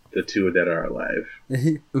but the two that are alive.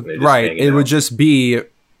 Right. It would just be,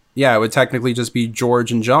 yeah, it would technically just be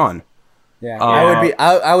George and John. Yeah.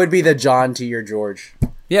 I would be the John to your George.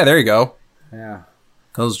 Yeah, there you go. Yeah.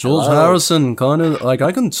 Because George Harrison kind of, like,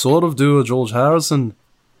 I can sort of do a George Harrison.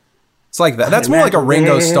 It's like that. That's more like a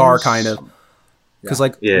Ringo Starr kind of. Because,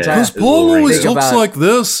 like, because Paul always talks like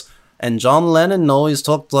this, and John Lennon always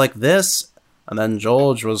talked like this, and then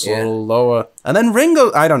George was a little lower. And then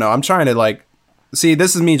Ringo, I don't know. I'm trying to, like, see,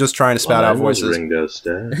 this is me just trying to spout out voices. Ringo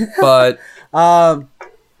Starr. But,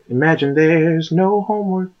 imagine there's no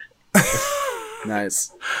homework.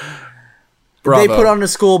 Nice. Bravo. They put on a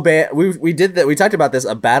school band. We did that. We talked about this.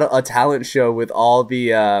 A talent show with all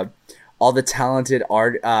the talented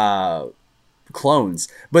art clones,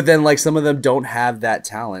 but then like some of them don't have that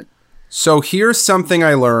talent. So here's something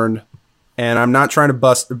I learned, and I'm not trying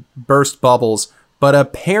to burst bubbles, but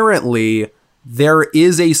apparently there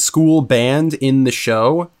is a school band in the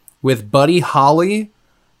show with Buddy Holly,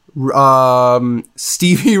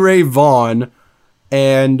 Stevie Ray Vaughan,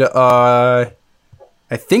 and I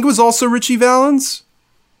think it was also Richie Valens.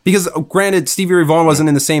 Because, granted, Stevie Ray Vaughan wasn't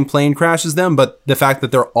in the same plane crash as them, but the fact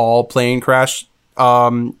that they're all plane crash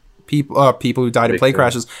people who died in plane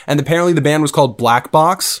crashes. And apparently the band was called Black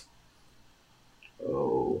Box.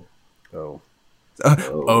 Oh, yeah.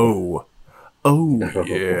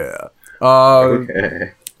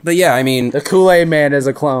 okay. But yeah, I mean... The Kool-Aid Man is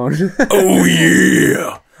a clone. Oh,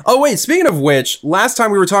 yeah. Oh, wait, speaking of which, last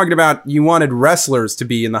time we were talking about you wanted wrestlers to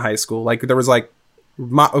be in the high school. Like, there was like...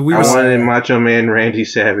 I wanted Macho Man Randy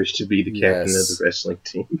Savage to be the captain of the wrestling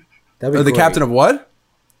team. The captain of what?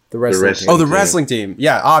 The wrestling team. Oh, the wrestling team.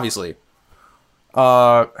 Yeah, obviously.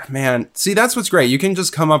 Man, see, that's what's great. You can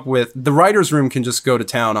just come up with... The writer's room can just go to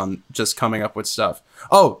town on just coming up with stuff.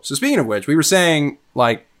 Oh, so speaking of which, we were saying,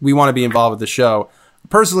 like, we want to be involved with the show.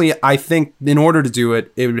 Personally, I think in order to do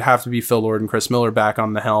it, it would have to be Phil Lord and Chris Miller back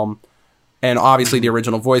on the helm. And obviously the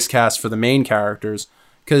original voice cast for the main characters.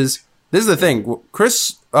 Because this is the thing.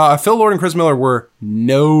 Phil Lord and Chris Miller were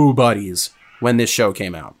nobodies when this show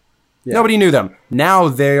came out. Yeah. Nobody knew them. Now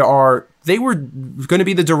they were going to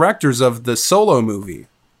be the directors of the Solo movie.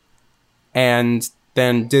 And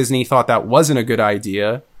then Disney thought that wasn't a good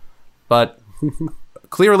idea. But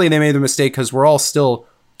clearly they made the mistake because we're all still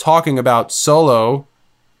talking about Solo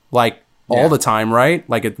like all the time, right?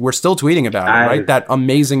 Like we're still tweeting about it, right? That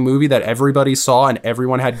amazing movie that everybody saw and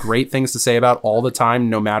everyone had great things to say about all the time,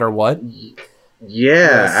 no matter what.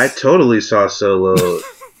 Yeah, I totally saw Solo.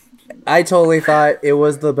 I totally thought it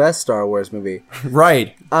was the best Star Wars movie.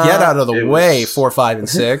 Right. Get out of the way, 4, 5, and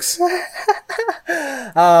 6.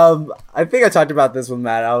 I think I talked about this with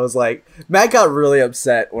Matt. I was like, Matt got really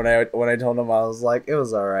upset when I told him. I was like, it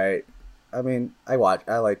was all right. I mean, I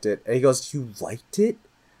liked it. And he goes, "You liked it?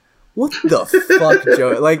 What the fuck,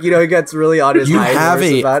 Joe?" Like, you know, he gets really on his high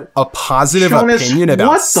horse about a positive Jonas, opinion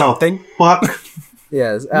about something. What the fuck?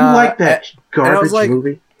 Yes. You like that garbage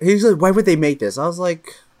movie? He's like, "Why would they make this?" I was like,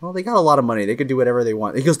 "Well, they got a lot of money. They could do whatever they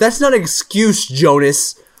want." He goes, "That's not an excuse,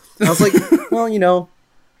 Jonas." I was like, "Well, you know,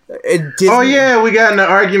 it did." Oh yeah, we got in an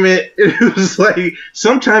argument. It was like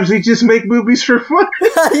sometimes we just make movies for fun.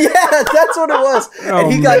 Yeah, that's what it was.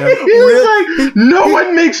 And he got no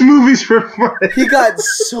one makes movies for fun. He got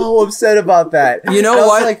so upset about that. You know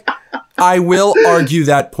what? I will argue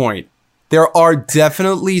that point. There are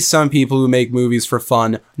definitely some people who make movies for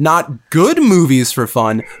fun, not good movies for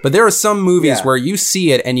fun, but there are some movies where you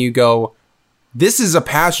see it and you go, "This is a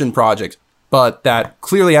passion project." but that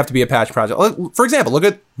clearly have to be a patch project. For example, look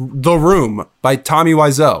at The Room by Tommy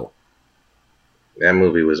Wiseau. That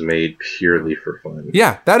movie was made purely for fun.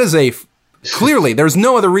 Yeah, that is clearly, there's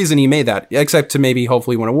no other reason he made that except to maybe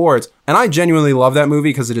hopefully win awards. And I genuinely love that movie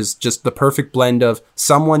because it is just the perfect blend of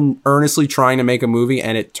someone earnestly trying to make a movie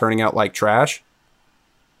and it turning out like trash.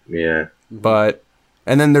 Yeah.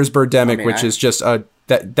 And then there's Birdemic, which is just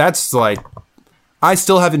that's like, I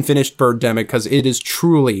still haven't finished Birdemic because it is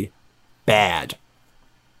truly bad.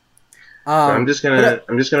 So I'm just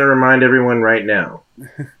gonna remind everyone right now,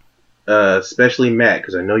 especially Matt,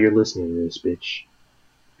 because I know you're listening to this, bitch.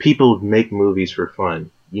 People make movies for fun.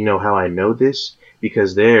 You know how I know this?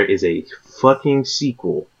 Because there is a fucking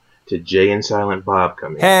sequel to Jay and Silent Bob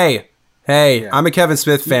coming. Hey, I'm a Kevin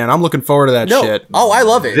Smith fan. I'm looking forward to that shit. Oh, I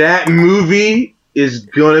love it. That movie is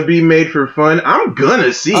gonna be made for fun. I'm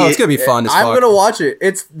gonna see it. Oh, it's gonna be fun as fuck. I'm gonna watch it.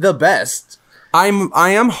 It's the best. I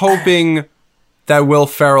am hoping that Will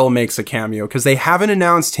Ferrell makes a cameo because they haven't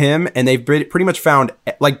announced him, and they've pretty much found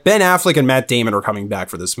like Ben Affleck and Matt Damon are coming back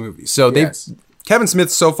for this movie. So Kevin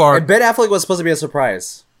Smith so far. And Ben Affleck was supposed to be a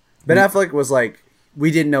surprise. Ben Affleck was like,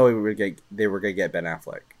 we didn't know they were gonna get Ben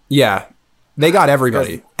Affleck. Yeah. They got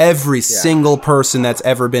everybody. Every single person that's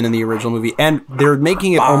ever been in the original movie. And they're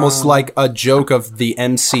making it almost like a joke of the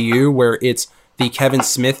MCU where it's the Kevin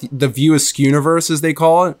Smith, the View Askew-niverse, as they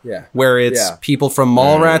call it. Yeah. Where it's people from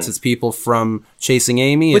Mallrats, it's people from Chasing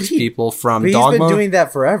Amy, it's people from Dogma. He's been doing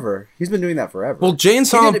that forever. Well, Jay and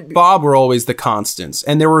Silent Bob were always the constants.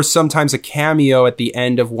 And there were sometimes a cameo at the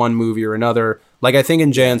end of one movie or another. Like, I think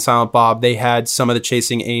in Jay and Silent Bob, they had some of the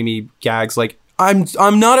Chasing Amy gags like,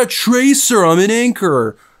 I'm not a tracer, I'm an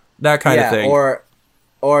anchor. That kind of thing. Or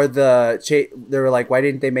they were like, why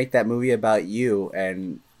didn't they make that movie about you?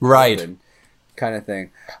 And right. Kind of thing.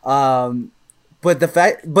 But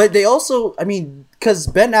they also, I mean, because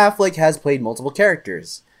Ben Affleck has played multiple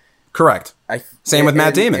characters. Correct. Same with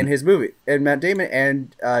Matt Damon in his movie, and Matt Damon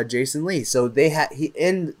and Jason Lee. So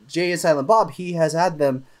in Jay and Silent Bob, he has had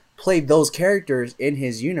them play those characters in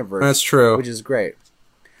his universe. That's true, which is great.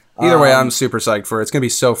 Either way, I'm super psyched for it. It's gonna be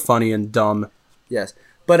so funny and dumb. Yes,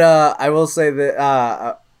 but I will say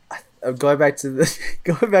that going back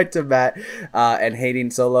to Matt and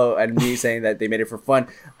hating Solo and me saying that they made it for fun.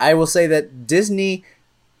 I will say that Disney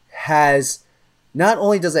has not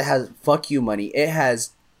only does it have fuck you money, it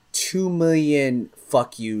has 2 million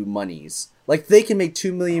fuck you monies. Like they can make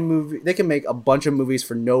 2 million movies. They can make a bunch of movies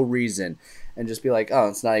for no reason. And just be like, oh,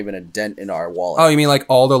 it's not even a dent in our wallet. Oh, you mean like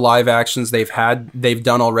all the live actions they've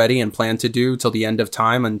done already and plan to do till the end of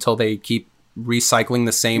time until they keep recycling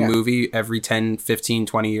the same movie every 10, 15,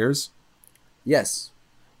 20 years? Yes.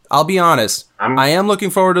 I'll be honest. I am looking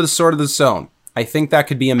forward to the Sword of the Stone. I think that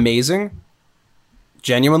could be amazing.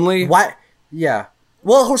 Genuinely. Why? Yeah.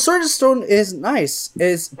 Well, Sword of the Stone is nice.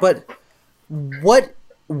 But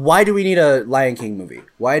why do we need a Lion King movie?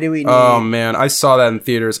 Why do we need... Oh, man. I saw that in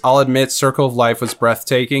theaters. I'll admit Circle of Life was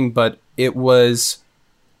breathtaking, but it was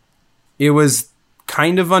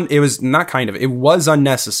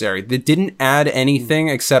unnecessary. It didn't add anything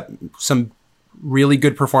except some really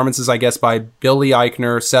good performances, I guess, by Billy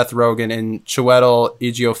Eichner, Seth Rogen, and Chiwetel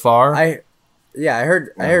Ejiofor. I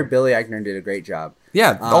heard Billy Eichner did a great job.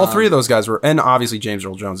 Yeah, all three of those guys were... And obviously James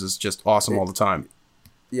Earl Jones is just awesome all the time.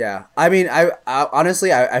 Yeah, I mean, I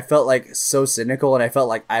honestly, I felt like so cynical, and I felt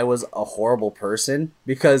like I was a horrible person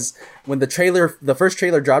because when the first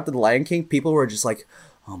trailer dropped of The Lion King, people were just like,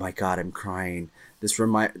 "Oh my god, I'm crying. This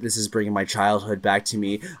is bringing my childhood back to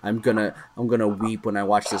me. I'm gonna weep when I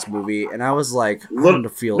watch this movie." And I was like, I don't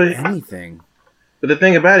feel anything. But the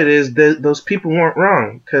thing about it is that those people weren't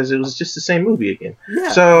wrong because it was just the same movie again.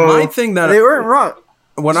 Yeah, so my thing that they weren't wrong.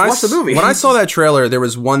 When I saw that trailer, there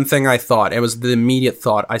was one thing I thought. It was the immediate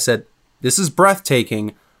thought. I said, this is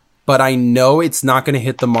breathtaking, but I know it's not going to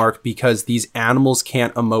hit the mark because these animals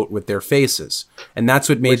can't emote with their faces. And that's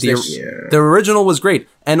what made the original was great.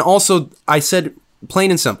 And also, I said,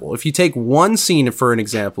 plain and simple, if you take one scene for an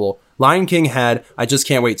example, Lion King had I Just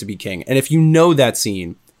Can't Wait to Be King. And if you know that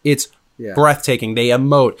scene, it's breathtaking. They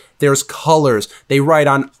emote. There's colors. They ride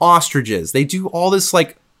on ostriches. They do all this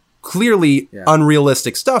like clearly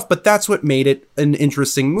unrealistic stuff, but that's what made it an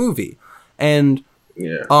interesting movie. And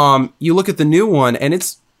you look at the new one and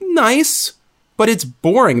it's nice, but it's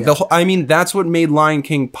boring. That's what made Lion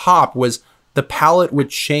King pop was the palette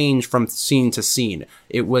would change from scene to scene.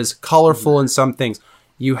 It was colorful in some things.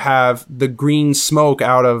 You have the green smoke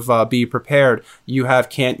out of Be Prepared. You have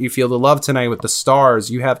Can't You Feel the Love Tonight with the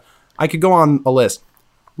stars. You have, I could go on a list.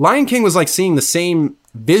 Lion King was like seeing the same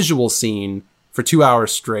visual scene for 2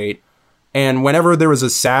 hours straight. And whenever there was a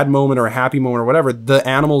sad moment or a happy moment or whatever, the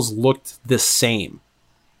animals looked the same.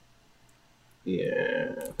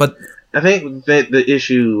 Yeah. But I think that the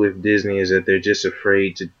issue with Disney is that they're just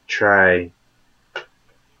afraid to try.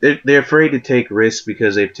 They're afraid to take risks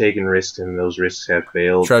because they've taken risks and those risks have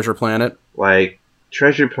failed. Treasure Planet. Like,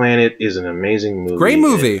 Treasure Planet is an amazing movie. Great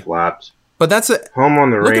movie. It flopped. But that's a Home on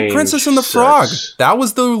the Look Range at Princess and the Frog. sucks. That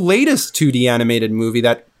was the latest 2D animated movie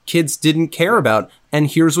that kids didn't care about. And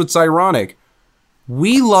here's what's ironic.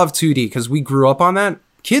 We love 2D because we grew up on that.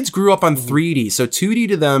 Kids grew up on 3D. So 2D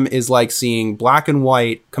to them is like seeing black and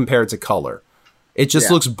white compared to color. It just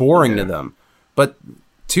looks boring to them. But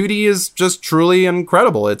 2D is just truly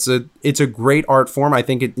incredible. It's a great art form. I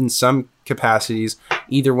think it, in some capacities,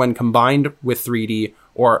 either when combined with 3D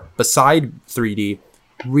or beside 3D,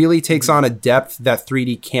 really takes on a depth that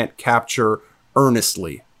 3D can't capture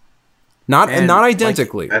earnestly. Not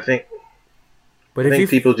identically. I think But I if think you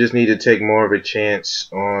people just need to take more of a chance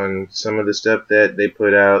on some of the stuff that they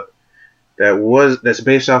put out that's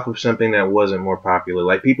based off of something that wasn't more popular.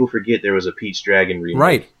 Like, people forget there was a Pete's Dragon remake.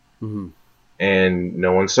 Right. And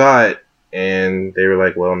no one saw it, and they were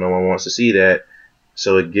like, well, no one wants to see that.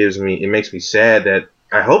 So it makes me sad that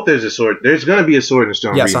I hope there's going to be a Sword and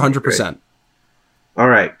Stone Yes, remake, 100%. right? All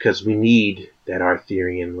right, because we need that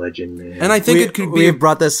Arthurian legend, man. And I think it could be... We've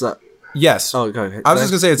brought this up. Yes. Oh, go ahead. I was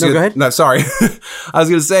just gonna say it's no, good. go ahead. No, sorry. I was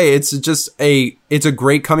gonna say it's a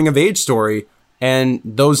great coming of age story, and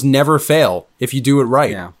those never fail if you do it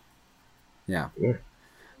right. Yeah.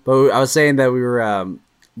 But I was saying that we were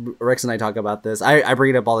Rex and I talk about this. I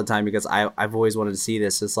bring it up all the time because I've always wanted to see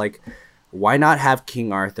this. It's like, why not have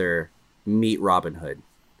King Arthur meet Robin Hood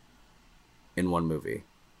in one movie?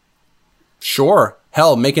 Sure.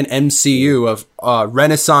 Hell, make an MCU of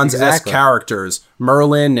Renaissance-esque characters.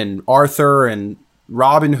 Merlin and Arthur and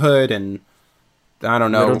Robin Hood and I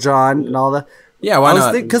don't know. Little John and all that. Yeah, why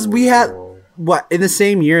not? Because we had in the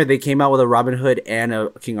same year they came out with a Robin Hood and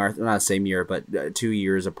a King Arthur. Not the same year, but 2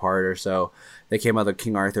 years apart or so. They came out with a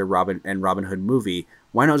King Arthur Robin Hood movie.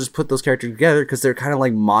 Why not just put those characters together? Because they're kind of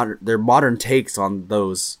like modern takes on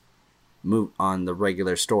those on the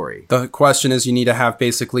regular story. The question is, you need to have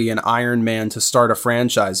basically an Iron Man to start a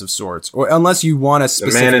franchise of sorts, or unless you want a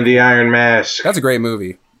specific. The Man in the Iron Mask. That's a great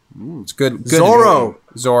movie. It's good. Zorro.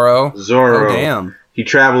 Oh damn. He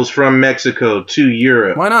travels from Mexico to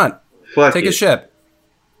Europe. Why not? Take a ship.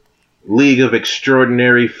 League of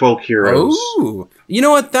Extraordinary Folk Heroes. Ooh. You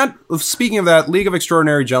know what? Speaking of that, League of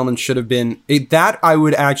Extraordinary Gentlemen should have been that I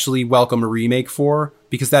would actually welcome a remake for,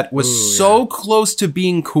 because that was so close to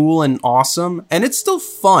being cool and awesome, and it's still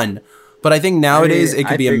fun. But I think nowadays it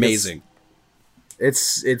could be amazing.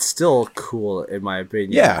 It's still cool in my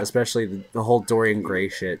opinion. Yeah, especially the whole Dorian Gray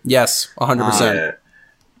shit. Yes, 100%. Yeah.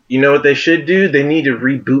 You know what they should do? They need to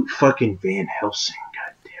reboot fucking Van Helsing.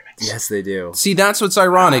 God damn it. Yes, they do. See, that's what's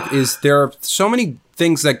ironic is there are so many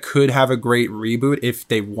things that could have a great reboot if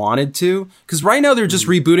they wanted to. Because right now they're just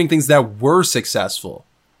rebooting things that were successful,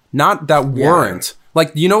 not that weren't.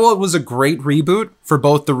 Like, you know what was a great reboot for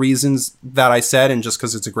both the reasons that I said and just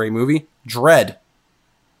because it's a great movie? Dredd.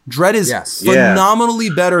 Dredd is phenomenally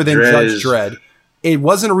better than Judge Dredd. It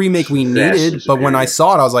wasn't a remake we needed, but when I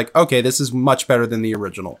saw it, I was like, okay, this is much better than the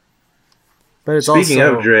original. But it's Speaking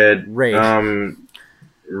also of Dredd,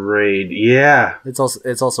 Raid, yeah. It's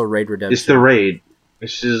also Raid Redemption. It's the Raid.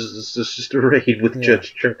 It's just a Raid with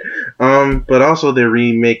Judge Dredd. But also they're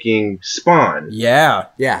remaking Spawn. Yeah.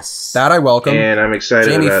 Yes. That I welcome. And I'm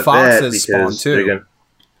excited Jamie about Foxx that is because Spawn too. Gonna,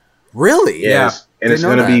 really? Yes. And it's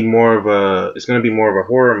gonna be more of a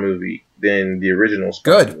horror movie than the original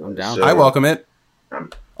Spawn. Good. I'm down. So, I welcome it.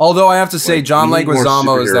 Although I have to say, John we need more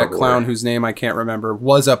Leguizamo is that superhero clown horror. whose name I can't remember,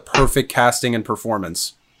 was a perfect casting and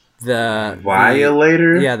performance. The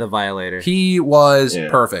Violator? the Violator. He was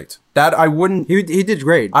perfect. That I wouldn't. He did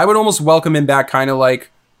great. I would almost welcome him back. Kind of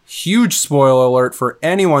like, huge spoiler alert for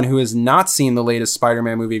anyone who has not seen the latest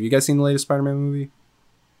Spider-Man movie. Have you guys seen the latest Spider-Man movie?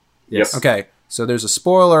 Yes. Okay, so there's a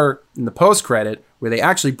spoiler in the post-credit where they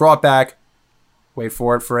actually brought back. Wait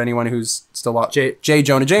for it for anyone who's still watching. J.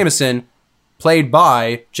 Jonah Jameson, played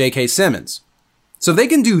by J.K. Simmons. So if they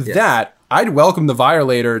can do that, I'd welcome the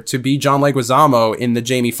Violator to be John Leguizamo in the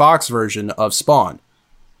Jamie Foxx version of Spawn.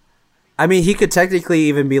 I mean, he could technically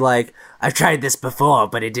even be like, I've tried this before,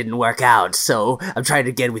 but it didn't work out, so I'm trying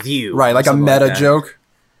to get with you. Right, like a meta joke.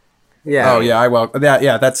 Yeah. Oh, yeah, I welcome that.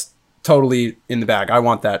 Yeah, that's totally in the bag. I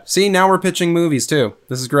want that. See, now we're pitching movies, too.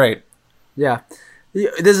 This is great. Yeah.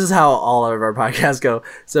 This is how all of our podcasts go.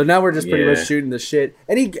 So now we're just pretty much shooting the shit.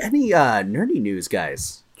 Any nerdy news,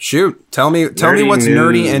 guys? Shoot. Tell me what's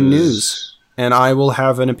nerdy and news, and I will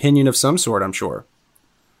have an opinion of some sort, I'm sure.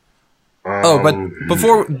 But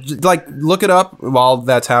before, like, look it up while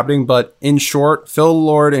that's happening. But in short, Phil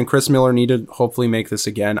Lord and Chris Miller need to hopefully make this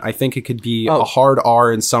again. I think it could be a hard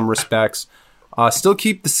R in some respects. Still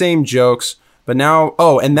keep the same jokes, but now...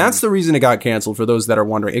 Oh, and that's the reason it got canceled, for those that are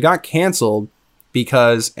wondering. It got canceled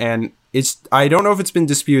because, and it's... I don't know if it's been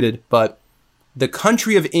disputed, but the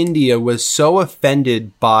country of India was so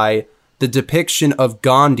offended by the depiction of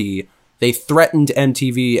Gandhi, they threatened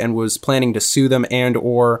MTV and was planning to sue them and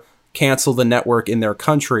or cancel the network in their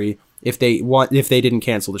country if they didn't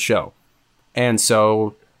cancel the show. And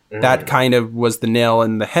so that kind of was the nail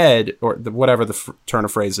in the head, or whatever the turn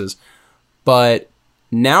of phrase is. But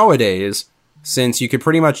nowadays, since you could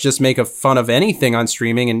pretty much just make a fun of anything on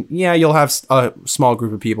streaming, and yeah, you'll have a small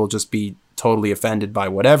group of people just be totally offended by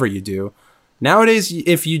whatever you do. Nowadays,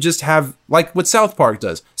 if you just have, like what South Park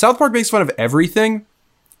does, South Park makes fun of everything,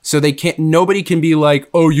 so nobody can be like,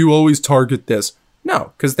 oh, you always target this.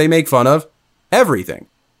 No, because they make fun of everything.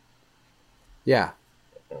 Yeah.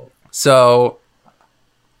 So,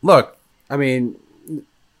 look. I mean,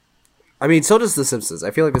 so does The Simpsons.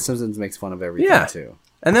 I feel like The Simpsons makes fun of everything too.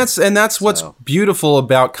 And that's what's beautiful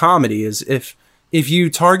about comedy is if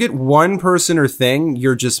you target one person or thing,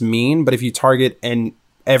 you're just mean. But if you target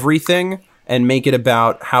everything and make it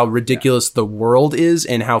about how ridiculous the world is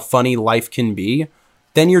and how funny life can be,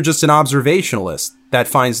 then you're just an observationalist that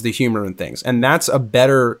finds the humor in things. And that's a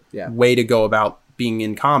better way to go about being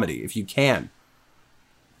in comedy, if you can.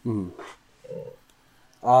 So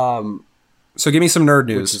give me some nerd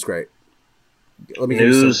news. Which is great. Let me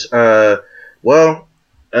news. Kevin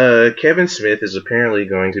Smith is apparently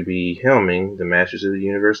going to be helming the Masters of the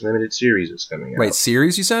Universe limited series that's coming out. Wait,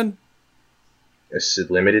 series you said? It's a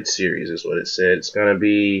limited series is what it said. It's going to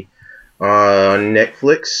be on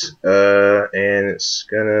Netflix, and it's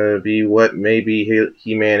going to be what may be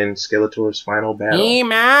He-Man and Skeletor's final battle.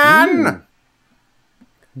 He-Man!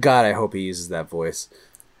 God, I hope he uses that voice.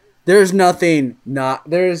 There's nothing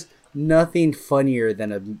funnier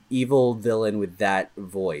than an evil villain with that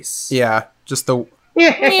voice. Yeah, just the...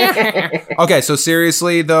 Okay, so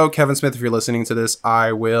seriously, though, Kevin Smith, if you're listening to this,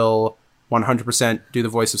 I will 100% do the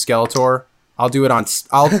voice of Skeletor. I'll do it on...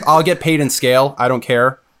 I'll get paid in scale. I don't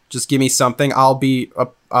care. Just give me something. I'll be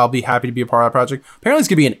happy to be a part of that project. Apparently, it's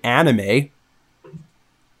going to be an anime.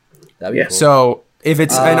 That'd be cool. So, if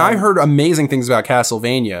it's... and I heard amazing things about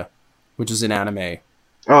Castlevania, which is an anime.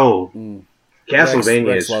 Oh,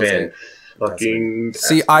 Castlevania is fucking...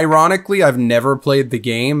 See, ironically, I've never played the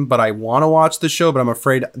game, but I want to watch the show, but I'm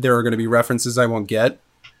afraid there are going to be references I won't get.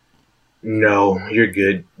 No, you're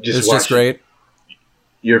good. It's just great.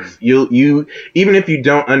 You even if you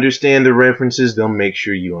don't understand the references, they'll make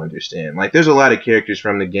sure you understand. Like, there's a lot of characters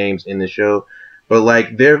from the games in the show, but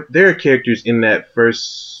like there are characters in that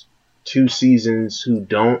first 2 seasons who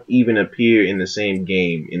don't even appear in the same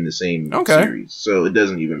game in the same series, so it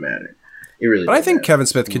doesn't even matter. It really. But I think Kevin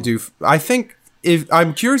Smith could do. I think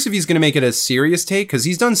I'm curious if he's going to make it a serious take, because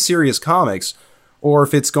he's done serious comics, or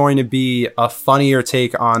if it's going to be a funnier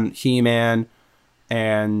take on He-Man.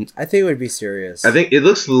 And I think it would be serious. I think it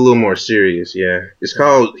looks a little more serious, yeah. It's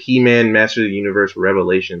called He-Man Master of the Universe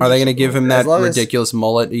Revelations. Are they going to give him that ridiculous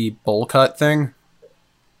mullet-y bowl cut thing?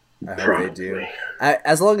 I hope they do.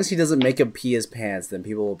 As long as he doesn't make him pee his pants, then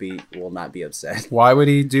people will not be upset. Why would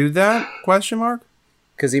he do that? Question mark?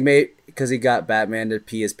 Because he got Batman to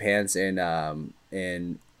pee his pants in a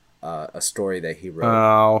story that he wrote.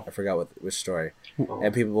 Oh. I forgot which story.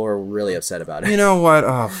 And people were really upset about it. You know what?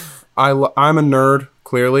 I'm a nerd,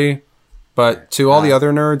 clearly. But to all the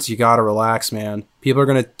other nerds, you gotta relax, man. People are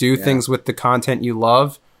gonna do things with the content you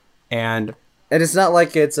love. And it's not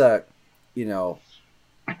like it's a,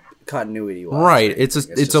 continuity. Right.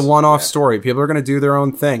 It's a one-off story. People are gonna do their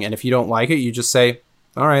own thing. And if you don't like it, you just say,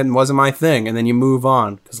 all right, it wasn't my thing. And then you move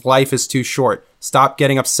on. Because life is too short. Stop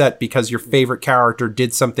getting upset because your favorite character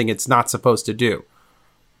did something it's not supposed to do.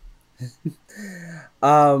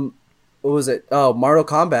 What was it? Oh, Mortal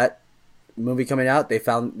Kombat movie coming out.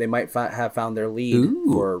 They might have found their lead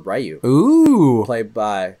for Ryu. Ooh, played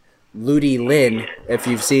by Ludi Lin. If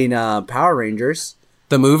you've seen Power Rangers,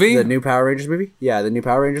 the movie, the new Power Rangers movie, the new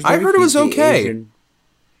Power Rangers movie. I heard it was okay.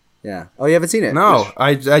 Yeah. Oh, you haven't seen it? No,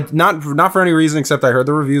 I not for any reason except I heard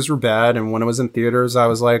the reviews were bad, and when it was in theaters, I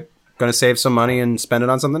was like, going to save some money and spend it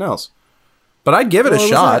on something else. But I'd give it a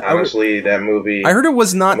shot. Honestly, that movie... I heard it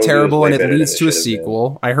was not terrible, and it leads to a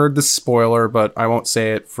sequel. I heard the spoiler, but I won't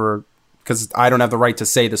say it because I don't have the right to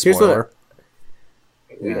say the spoiler.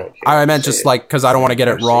 I meant just because I don't want to get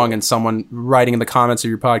it wrong and someone writing in the comments of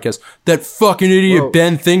your podcast, that fucking idiot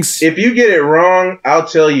Ben thinks... If you get it wrong, I'll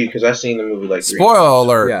tell you, because I've seen the movie like 3 Spoiler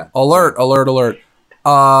alert. Yeah. Alert.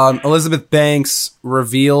 Elizabeth Banks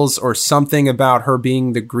reveals or something about her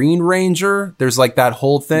being the Green Ranger. There's like that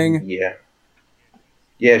whole thing. Yeah.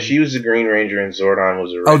 Yeah, she was the Green Ranger and Zordon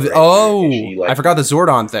was a Red Ranger. I forgot the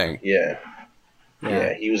Zordon thing. Yeah.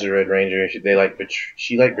 Yeah, he was a Red Ranger.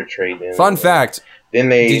 She betrayed him. Fun fact.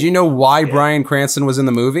 Did you know why Bryan Cranston was in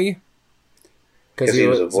the movie? Because he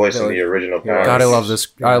was a voice in the original Power Rangers. God, I love this.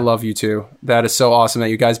 I love you too. That is so awesome that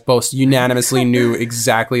you guys both unanimously knew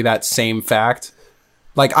exactly that same fact.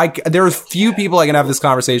 Like, there are few people I can have this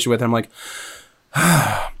conversation with. And I'm like,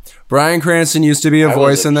 Bryan Cranston used to be a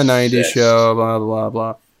voice in the 90s show, blah, blah,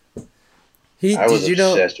 blah. I was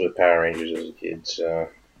obsessed with Power Rangers as a kid, so...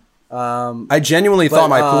 I genuinely thought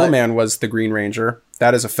my pool man was the Green Ranger.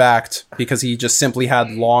 That is a fact, because he just simply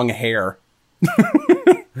had long hair.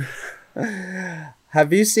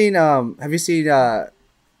 Have you seen the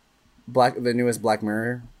newest Black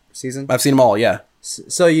Mirror season? I've seen them all, yeah.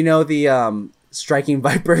 So you know the Striking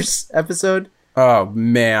Vipers episode? Oh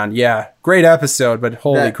man, yeah. Great episode, but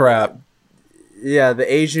holy crap. Yeah, the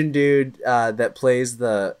Asian dude that plays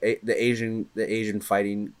the Asian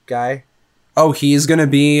fighting guy. Oh, he's gonna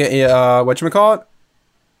be whatchamacallit?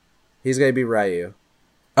 He's gonna be Ryu.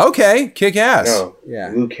 Okay, kick ass. No, yeah.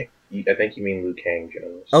 I think you mean Liu Kang,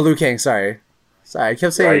 Jonas. Oh, Liu Kang. Sorry, I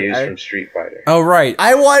kept saying Ryu's from Street Fighter. Oh, right.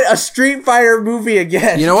 I want a Street Fighter movie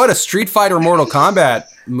again. You know what? A Street Fighter Mortal Kombat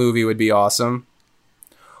movie would be awesome.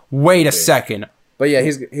 Wait a second. But yeah,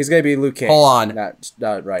 he's gonna be Liu Kang. Hold on,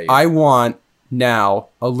 not Ryu. I want now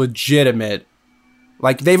a legitimate.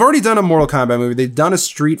 Like, they've already done a Mortal Kombat movie. They've done a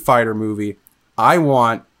Street Fighter movie. I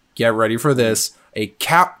want, get ready for this, a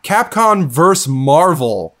Capcom vs.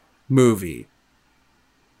 Marvel movie.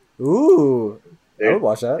 Ooh. I would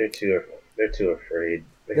watch that. They're too afraid.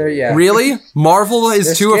 Really? Marvel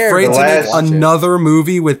is too afraid to make another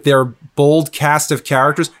movie with their bold cast of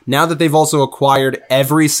characters, now that they've also acquired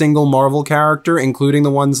every single Marvel character, including the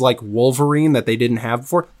ones like Wolverine that they didn't have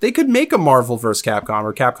before. They could make a Marvel vs. Capcom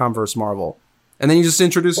or Capcom vs. Marvel. And then you just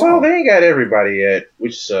introduce... Well, they ain't got everybody yet,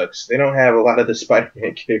 which sucks. They don't have a lot of the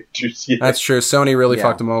Spider-Man characters yet. That's true. Sony really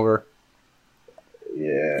fucked them over.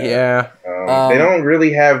 Yeah. They don't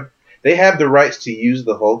really have... They have the rights to use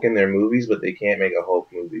the Hulk in their movies, but they can't make a Hulk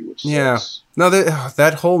movie, which sucks. No,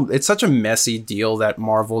 that whole... It's such a messy deal that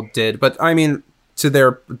Marvel did. But, I mean, to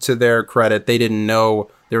their credit, they didn't know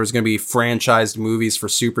there was going to be franchised movies for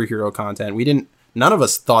superhero content. None of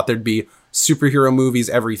us thought there'd be superhero movies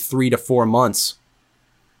every 3 to 4 months.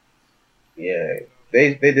 Yeah,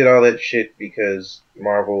 they did all that shit because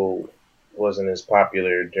Marvel wasn't as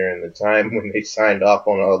popular during the time when they signed off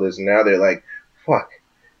on all this. Now they're like, fuck,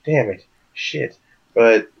 damn it, shit.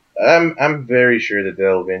 But I'm very sure that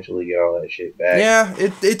they'll eventually get all that shit back. Yeah,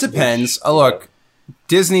 it depends. Look,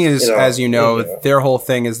 Disney is, as you know, their whole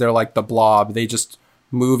thing is they're like the Blob. They just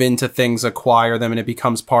move into things, acquire them, and it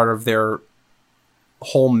becomes part of their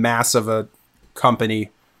whole mass of a company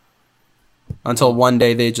until one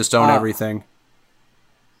day they just own everything.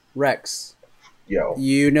 Rex, yo,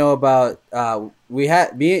 you know about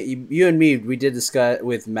you and me, we did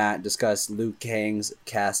discuss Liu Kang's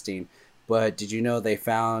casting, but did you know they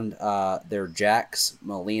found their Jax,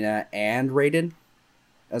 Melina, and Raiden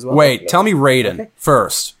as well? Wait, tell me Raiden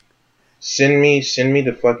first. Send me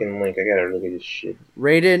the fucking link. I gotta look at this shit.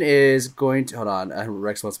 Raiden is going to... Hold on.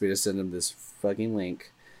 Rex wants me to send him this fucking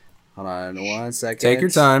link. Hold on 1 second. Take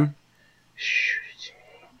your time.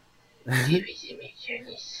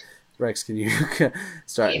 Rex, can you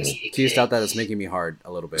start? Can you stop that? It's making me hard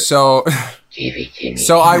a little bit. So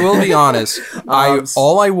I will be honest.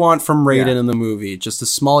 All I want from Raiden in the movie, just a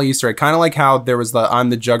small Easter egg, kind of like how there was the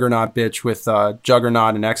 "I'm the Juggernaut" bitch with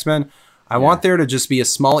Juggernaut and X-Men. I want there to just be a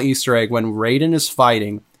small Easter egg when Raiden is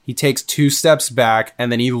fighting. He takes 2 steps back and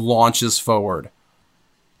then he launches forward.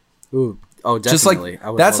 Ooh, oh, definitely. Just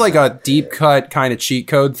like that's like a deep cut kind of cheat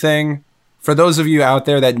code thing. For those of you out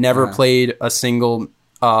there that never played a single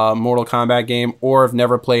Mortal Kombat game or have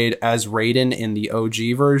never played as Raiden in the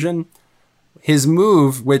OG version, his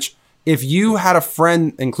move, which if you had a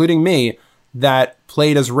friend, including me, that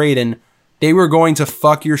played as Raiden, they were going to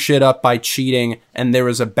fuck your shit up by cheating, and there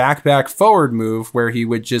was a back forward move where he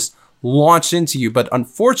would just launch into you. But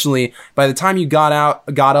unfortunately, by the time you got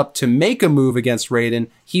up to make a move against Raiden,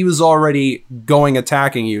 he was already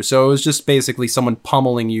attacking you. So it was just basically someone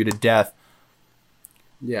pummeling you to death.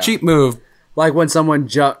 Yeah. Cheap move. Like when someone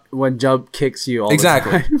jump kicks you all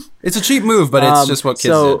exactly. the time. It's a cheap move, but it's just what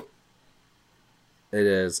kids did. It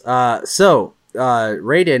is.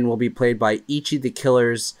 Raiden will be played by Ichi the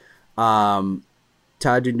Killer's Tadanobu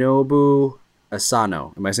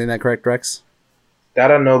Asano. Am I saying that correct, Rex?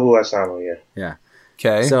 Tadanobu Asano, yeah. Yeah.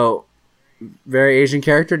 Okay. So very Asian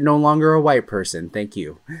character, no longer a white person. Thank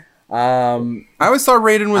you. I always thought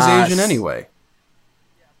Raiden was Asian anyway.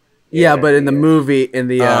 Yeah, but in the movie, in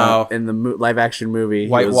the live action movie,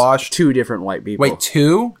 whitewashed, two different white people. Wait,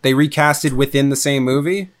 two? They recasted within the same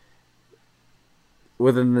movie?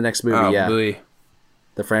 Within the next movie, yeah. Boy.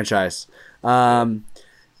 The franchise.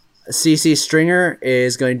 CC Stringer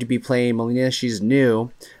is going to be playing Melina. She's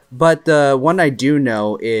new, but the one I do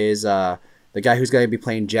know is the guy who's going to be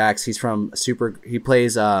playing Jax. He's from He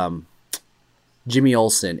plays Jimmy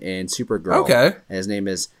Olsen in Supergirl. Okay, and his name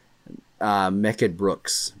is Mekad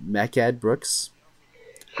Brooks. Mekad Brooks.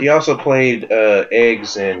 He also played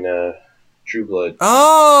Eggs in True Blood.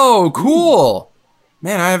 Oh, cool!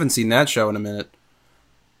 Man, I haven't seen that show in a minute.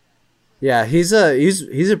 Yeah, he's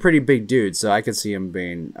a pretty big dude, so I could see him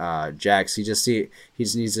being Jax. He just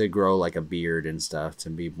needs to grow like a beard and stuff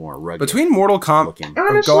to be more rugged. Between Mortal Kombat,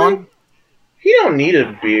 honestly, he don't need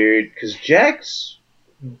a beard because Jax,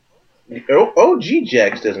 OG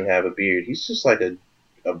Jax doesn't have a beard. He's just like a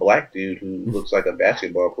black dude who looks like a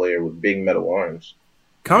basketball player with big metal arms.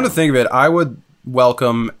 Come to think of it, I would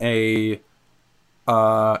welcome a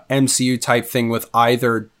MCU type thing with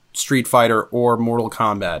either Street Fighter or Mortal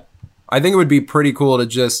Kombat. I think it would be pretty cool to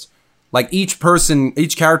just, like, each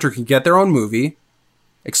character can get their own movie,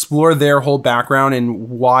 explore their whole background and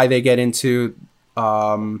why they get into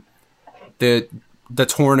the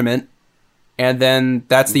tournament, and then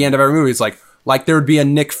that's the end of every movie. It's like there would be a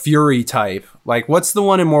Nick Fury type. Like, what's the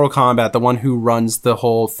one in Mortal Kombat, the one who runs the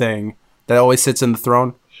whole thing, that always sits in the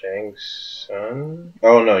throne? Shang Tsung?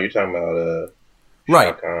 Oh, no, you're talking about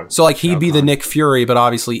right. Shao Kahn. So, like, he'd be the Nick Fury, but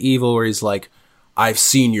obviously evil, where he's like, I've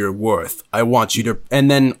seen your worth. I want you to...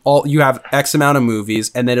 And then you have X amount of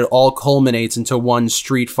movies, and then it all culminates into one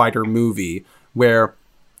Street Fighter movie,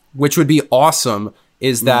 which would be awesome,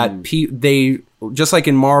 is that they, just like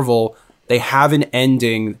in Marvel, they have an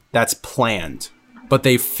ending that's planned, but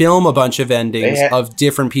they film a bunch of endings of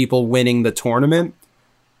different people winning the tournament.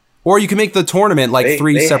 Or you can make the tournament like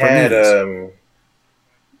three separate movies.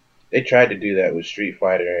 They tried to do that with Street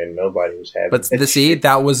Fighter, and nobody was happy. But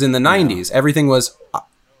that was in the 90s. Everything was...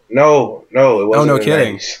 No, it wasn't. Oh, no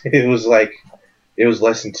kidding. 90s. It was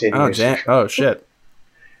less than 10 years ago. Oh, shit.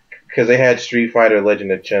 Because they had Street Fighter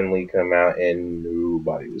Legend of Chun-Li come out, and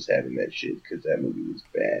nobody was having that shit, because that movie was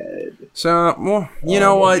bad. So, well, you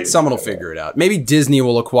know what? Someone will figure it out. Maybe Disney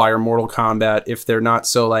will acquire Mortal Kombat if they're not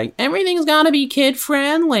so like, everything's gotta be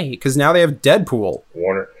kid-friendly. Because now they have Deadpool.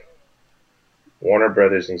 Warner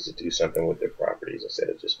Brothers needs to do something with their properties instead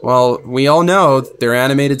of just... Well, we all know their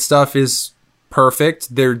animated stuff is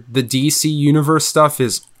perfect. The DC Universe stuff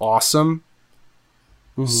is awesome.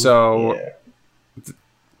 Mm-hmm. So... Yeah.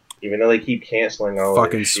 Even though they keep canceling all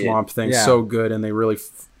fucking of shit. Swamp Thing's so good, and they really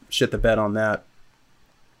shit the bed on that.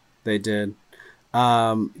 They did.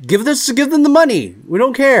 Give them the money. We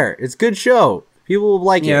don't care. It's a good show. People will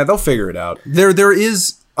like it. Yeah, they'll figure it out. There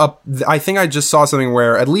is... I think I just saw something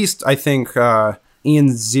where at least I think Ian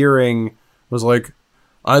Ziering was like,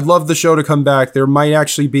 I'd love the show to come back. There might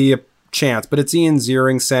actually be a chance, but it's Ian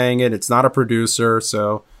Ziering saying it. It's not a producer,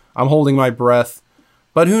 so I'm holding my breath.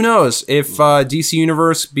 But who knows? If DC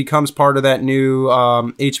Universe becomes part of that new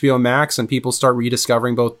HBO Max and people start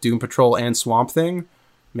rediscovering both Doom Patrol and Swamp Thing,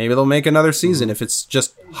 maybe they'll make another season if it's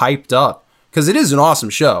just hyped up. Because it is an awesome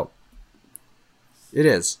show. It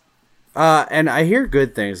is. And I hear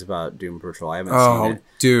good things about Doom Patrol. I haven't seen it.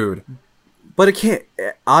 Dude. But it can't...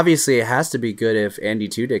 Obviously, it has to be good if Andy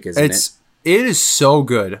Tudyk is in it. It is so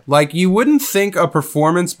good. Like, you wouldn't think a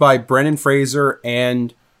performance by Brendan Fraser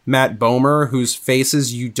and Matt Bomer, whose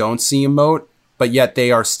faces you don't see emote, but yet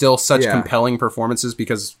they are still such compelling performances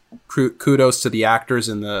because kudos to the actors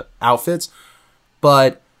and the outfits.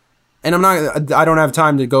 But... And I don't have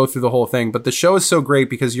time to go through the whole thing, but the show is so great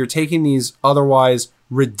because you're taking these otherwise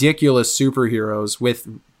ridiculous superheroes with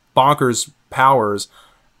bonkers powers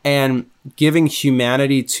and giving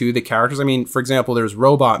humanity to the characters. I mean, for example, there's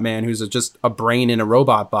Robot Man, who's just a brain in a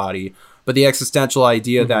robot body, but the existential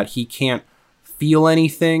idea that he can't feel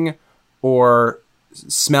anything or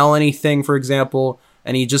smell anything, for example,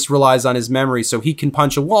 and he just relies on his memory. So he can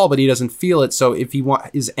punch a wall, but he doesn't feel it. So if he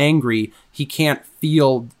is angry, he can't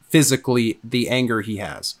feel physically the anger he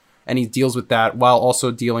has, and he deals with that while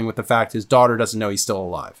also dealing with the fact his daughter doesn't know he's still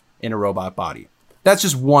alive in a robot body. That's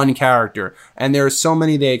just one character, and there are so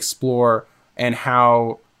many they explore and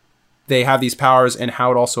how they have these powers and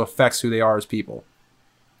how it also affects who they are as people.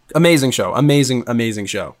 Amazing show. Amazing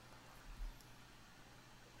show.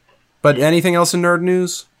 But anything else in nerd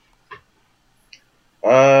news?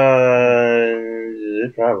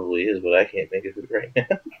 It probably is, but I can't think of it right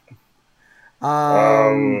now.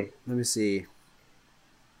 Let me see.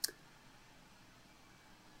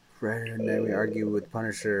 Right, and then we argue with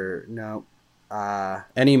Punisher. No.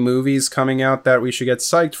 Any movies coming out that we should get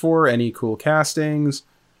psyched for? Any cool castings?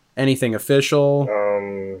 Anything official?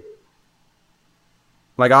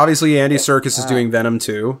 Like, obviously, Andy Serkis is doing Venom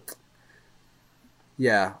 2.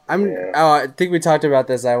 Yeah. I think we talked about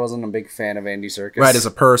this. I wasn't a big fan of Andy Serkis. Right, as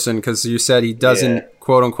a person, because you said he doesn't,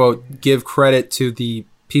 quote-unquote, give credit to the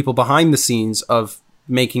people behind the scenes of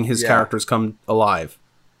making his characters come alive.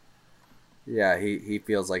 Yeah, he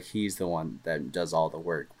feels like he's the one that does all the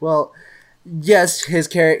work. Well, yes, his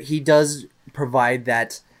character, he does provide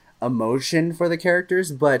that emotion for the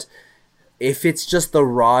characters, but if it's just the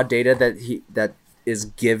raw data that is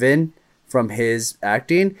given from his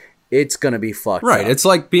acting, it's gonna be fucked right. up. It's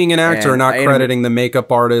like being an actor and not crediting the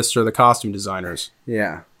makeup artists or the costume designers.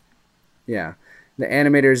 Yeah. The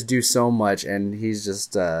animators do so much, and he's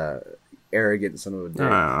just arrogant son of a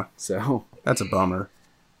dick. So that's a bummer.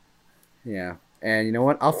 Yeah, and you know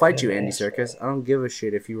what? I'll fight you, Andy Serkis. I don't give a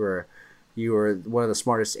shit if you were one of the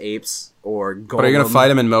smartest apes or Golem. But are you gonna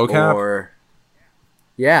fight him in mocap?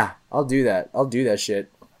 Yeah, I'll do that. I'll do that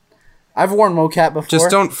shit. I've worn mocap before.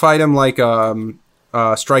 Just don't fight him like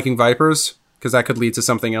Striking Vipers, because that could lead to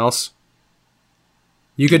something else.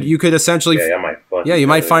 You could essentially you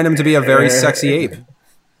might find him to be a very sexy ape.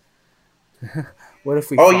 What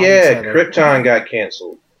if we? Oh yeah, Krypton got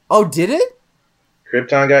canceled. Oh, did it?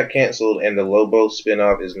 Krypton got canceled, and the Lobo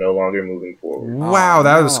spinoff is no longer moving forward. Wow,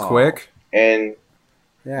 that was quick. And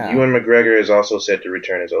Ewan McGregor is also set to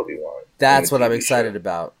return as Obi-Wan. That's what I'm excited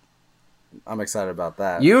about. I'm excited about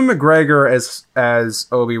that. Ewan McGregor as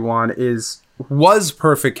Obi-Wan was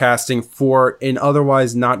perfect casting for an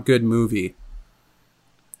otherwise not good movie.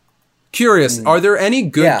 Curious, are there any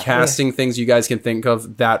good casting things you guys can think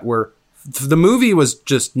of that were... The movie was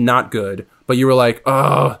just not good, but you were like,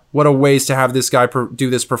 oh, what a waste to have this guy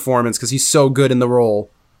do this performance because he's so good in the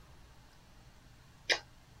role.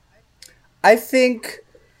 I think...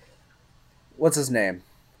 What's his name?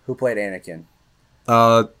 Who played Anakin?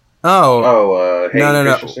 Hayden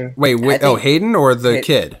no. Wait, Hayden or the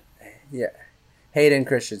kid? Yeah. Hayden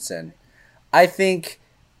Christensen. I think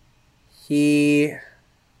he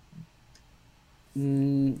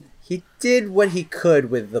did what he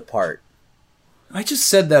could with the part. I just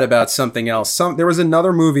said that about something else. There was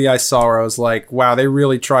another movie I saw where I was like, wow, they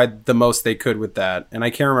really tried the most they could with that. And I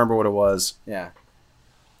can't remember what it was. Yeah.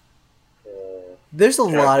 There's a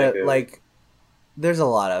lot of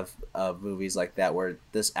movies like that where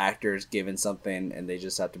this actor is given something and they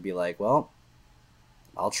just have to be like, well,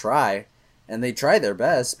 I'll try. And they try their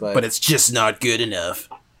best, but it's just not good enough.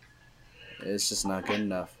 It's just not good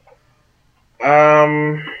enough.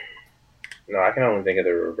 No, I can only think of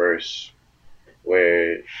the reverse.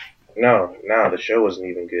 Where the show wasn't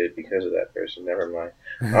even good because of that person. Never mind.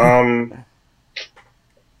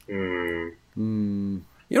 You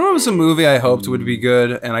know what was a movie I hoped would be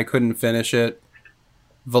good and I couldn't finish it?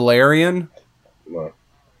 Valerian. What?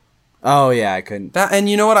 Oh yeah, I couldn't. And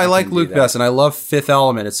you know what? I like Luke Besson. I love Fifth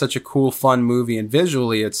Element. It's such a cool, fun movie, and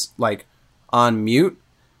visually, it's like on mute.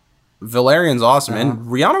 Valerian's awesome, and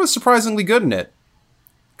Rihanna was surprisingly good in it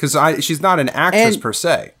because she's not an actress per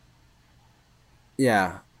se.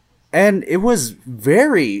 Yeah, and it was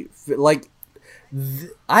very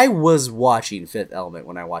I was watching Fifth Element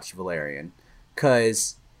when I watched Valerian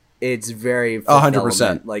because it's very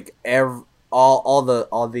 100%. Like all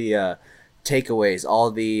the takeaways,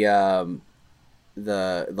 all the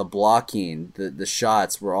blocking, the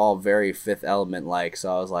shots were all very Fifth Element like.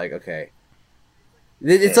 So I was like, okay,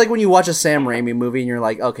 it's like when you watch a Sam Raimi movie and you're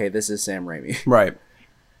like, okay, this is Sam Raimi, right?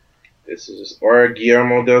 This is or a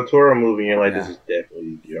Guillermo del Toro movie. And you're like, this is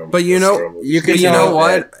definitely Guillermo. But you know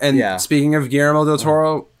what? And speaking of Guillermo del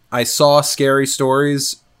Toro, I saw Scary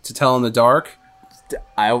Stories to Tell in the Dark.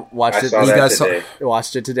 I watched it.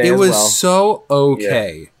 Watched it today. It as was so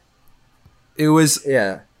okay. Yeah. It was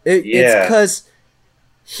It's because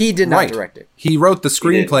he did not direct it. He wrote the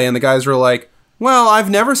screenplay, and the guys were like, "Well, I've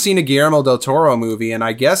never seen a Guillermo del Toro movie, and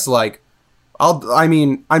I guess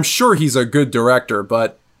I'm sure he's a good director,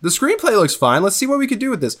 but the screenplay looks fine. Let's see what we could do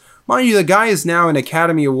with this." Mind you, the guy is now an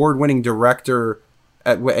Academy Award-winning director.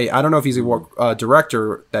 I don't know if he's a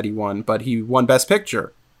director that he won, but he won Best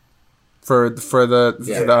Picture for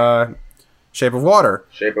the Shape of Water.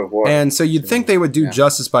 Shape of Water. And so you'd think they would do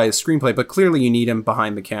justice by his screenplay, but clearly you need him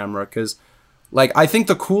behind the camera because, I think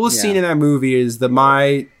the coolest scene in that movie is the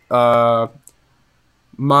my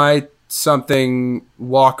something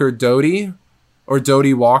Walker Doty or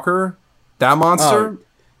Doty Walker, that monster.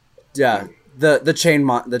 The chain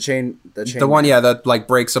The one, yeah, that like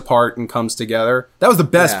breaks apart and comes together. That was the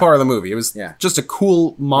best part of the movie. It was just a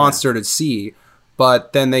cool monster to see,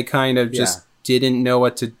 but then they kind of just didn't know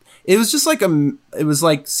what to. It was just like it was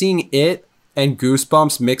like seeing it and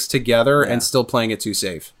Goosebumps mixed together and still playing it too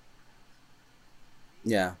safe.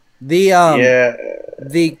 Yeah.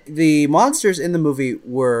 The monsters in the movie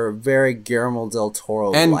were very Guillermo del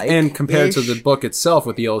Toro like, and compared to the book itself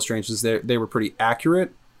with the illustrations, they were pretty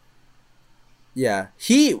accurate. Yeah,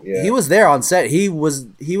 he was there on set. He was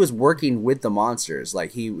working with the monsters.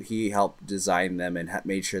 Like he helped design them and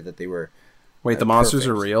made sure that they were. Wait, the monsters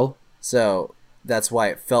are real? So that's why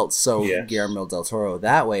it felt so Guillermo del Toro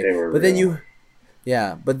that way. But real.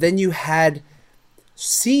 then you had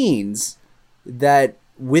scenes that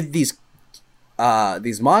with these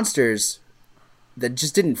monsters that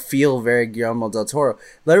just didn't feel very Guillermo del Toro.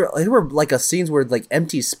 There were like scenes where like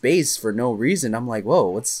empty space for no reason. I'm like, whoa,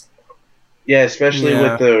 what's. Yeah, especially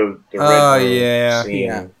with the red scene.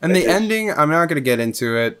 Yeah. And the ending, I'm not going to get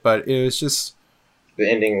into it, but it was just... The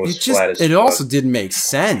ending was flat as It fuck. also didn't make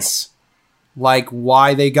sense. Like,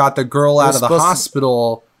 why they got the girl out of the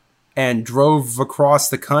hospital and drove across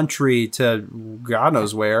the country to God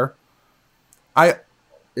knows where.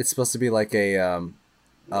 It's supposed to be like a...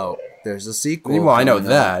 there's a sequel. Well, I know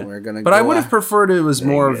that. But I would have preferred. preferred it was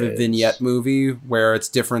more of a vignette movie where it's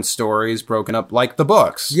different stories broken up, like the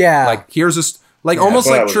books. Yeah. Like, here's almost That's what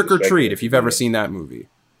I like was Trick or Treat, expecting. if you've ever seen that movie.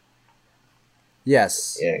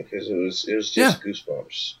 Yes. Yeah, because it was just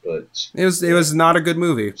Goosebumps, but It was not a good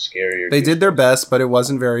movie. scarier. They did their best, but it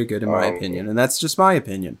wasn't very good in my opinion, and that's just my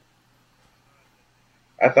opinion.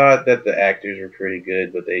 I thought that the actors were pretty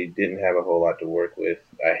good, but they didn't have a whole lot to work with.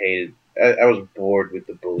 I was bored with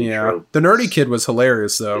the bully trope. The nerdy kid was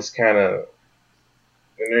hilarious, though. It's kind of...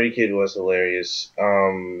 The nerdy kid was hilarious.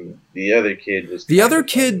 The other kid was... The other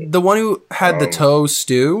kid, the one who had the toe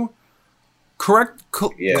stew,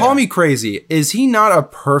 call me crazy. Is he not a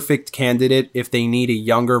perfect candidate if they need a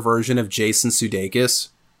younger version of Jason Sudeikis?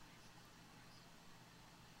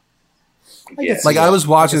 Yes. Like, I was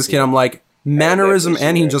watching this kid, I'm like, mannerism,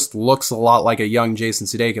 and he just looks a lot like a young Jason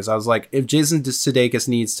Sudeikis. I was like, if Jason Sudeikis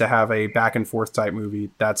needs to have a back and forth type movie,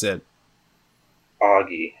 that's it.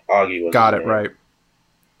 Augie was Got his it, name. right.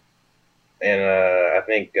 And I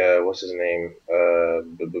think, what's his name?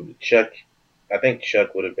 Chuck. I think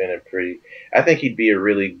Chuck would have been I think he'd be a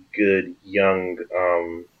really good young,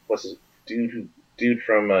 what's his dude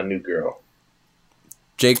from New Girl.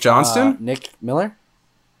 Jake Johnston? Nick Miller?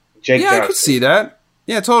 Jake Yeah, Johnson. I could see that.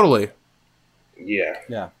 Yeah, totally. Yeah.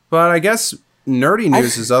 Yeah. But I guess nerdy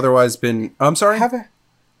news has otherwise been... I'm sorry?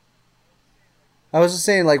 I was just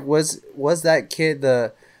saying, like, was that kid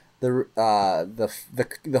the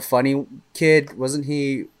funny kid? Was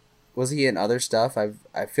he in other stuff?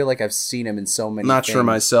 I feel like I've seen him in so many. Not things. sure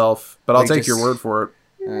myself, but I'll Like, take just- your word for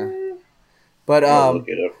it. But I'll look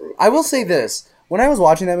it up real I will say this: when I was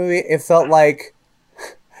watching that movie, it felt like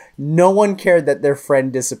no one cared that their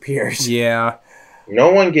friend disappeared. Yeah.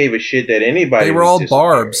 No one gave a shit that anybody. They were was all disappearing.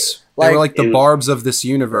 barbs. They were like the barbs of this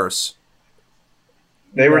universe.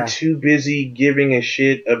 They were Yeah. too busy giving a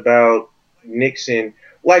shit about Nixon.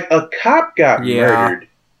 Like, a cop got Yeah. murdered,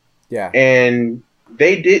 Yeah. and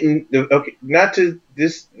they didn't. Okay, not to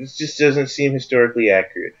this. This just doesn't seem historically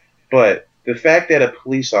accurate. But the fact that a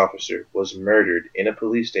police officer was murdered in a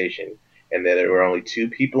police station, and that there were only two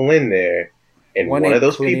people in there, and One one of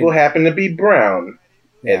those including- people happened to be brown,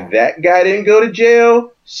 Yeah. and that guy didn't go to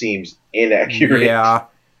jail, seems inaccurate Yeah.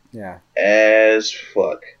 Yeah. as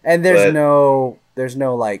fuck. And there's But- no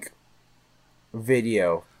like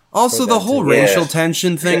video. Also, For the them whole to- racial Yeah.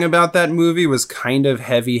 tension thing about that movie was kind of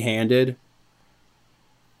heavy-handed.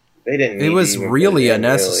 They didn't. It need was to even really put it in,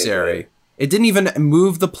 unnecessary. It didn't even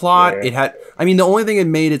move the plot. Yeah. It had... I mean, the only thing it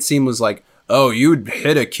made it seem was like, oh, you'd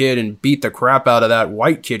hit a kid and beat the crap out of that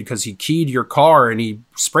white kid because he keyed your car and he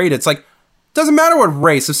sprayed it. It's like, doesn't matter what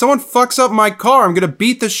race. If someone fucks up my car, I'm going to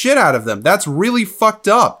beat the shit out of them. That's really fucked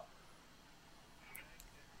up.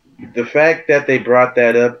 The fact that they brought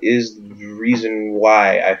that up is the reason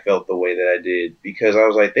why I felt the way that I did. Because I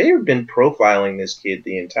was like, they've been profiling this kid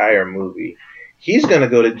the entire movie. He's going to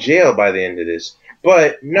go to jail by the end of this.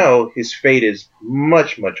 But no, his fate is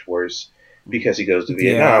much, much worse because he goes to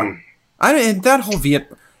Vietnam. And that whole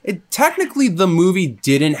technically, the movie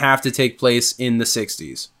didn't have to take place in the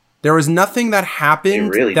 60s. There was nothing that happened It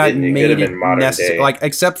really that didn't. It made could have it been modern necessary. day. Like,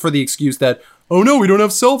 except for the excuse that, oh no, we don't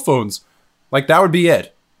have cell phones. Like, that would be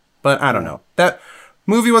it. But I don't know. That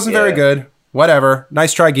movie wasn't very Yeah. good. Whatever.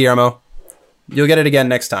 Nice try, Guillermo. You'll get it again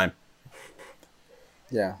next time.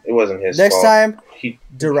 Yeah. It wasn't his Next fault. time, He,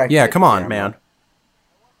 direct. Yeah, it, come on, Guillermo. man.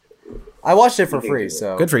 I watched it for free,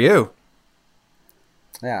 so Good for you.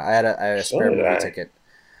 yeah, I had a So spare did movie I. ticket.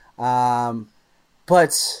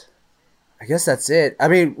 But I guess that's it. I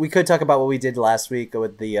mean, we could talk about what we did last week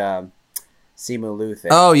with the Simu Liu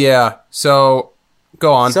thing. Oh yeah. So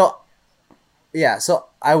go on. So yeah, so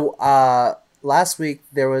I last week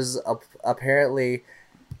there was apparently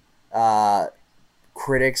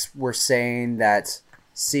critics were saying that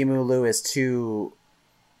Simu Liu is too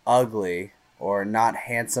ugly or not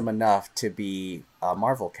handsome enough to be a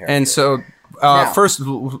Marvel character. And so, Now- first,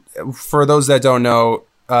 for those that don't know,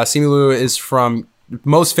 Simu Liu is from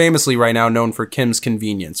most famously right now known for Kim's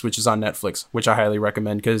Convenience, which is on Netflix, which I highly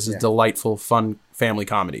recommend because it's a delightful, fun family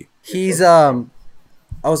comedy. He's I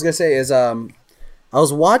was gonna say is I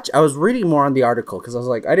was reading more on the article because I was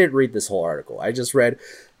like, I didn't read this whole article. I just read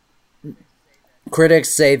critics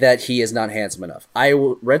say that he is not handsome enough. I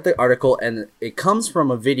read the article and it comes from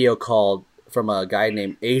a video from a guy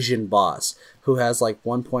named Asian Boss who has like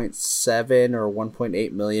 1.7 or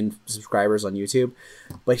 1.8 million subscribers on YouTube.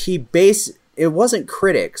 But it wasn't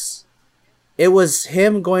critics. It was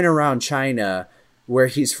him going around China where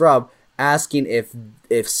he's from asking if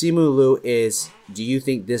Simu Liu do you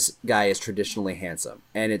think this guy is traditionally handsome?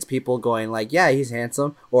 And it's people going like, yeah, he's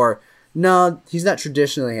handsome, or no, he's not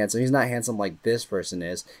traditionally handsome. He's not handsome like this person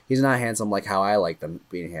is. He's not handsome like how I like them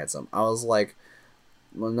being handsome. I was like,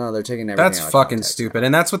 well, no, they're taking everything That's out of fucking context. stupid.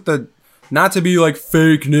 And that's what not to be like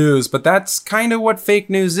fake news, but that's kind of what fake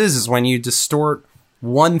news is when you distort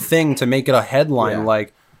one thing to make it a headline. Yeah.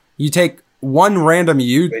 Like, you take one random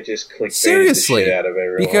They just clickbaited Seriously, the shit out of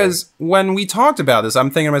everyone. because when we talked about this, I'm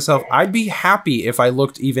thinking to myself, I'd be happy if I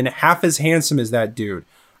looked even half as handsome as that dude.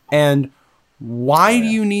 And why do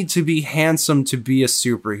you need to be handsome to be a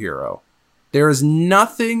superhero? There is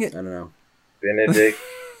nothing. I don't know. Benedict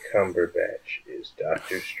Cumberbatch is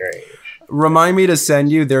Doctor Strange. Remind me to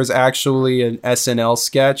send you. There's actually an SNL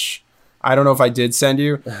sketch. I don't know if I did send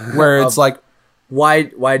you, where it's like, Why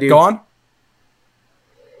do go on.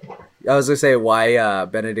 I was gonna say why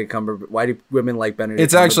Benedict Cumberbatch? Why do women like Benedict?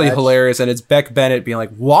 It's actually Cumberbatch? hilarious, and it's Beck Bennett being like,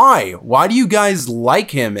 "Why? Why do you guys like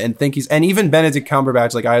him and think he's?" And even Benedict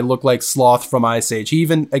Cumberbatch, like, I look like Sloth from Ice Age. He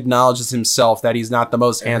even acknowledges himself that he's not the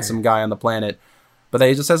most handsome guy on the planet, but that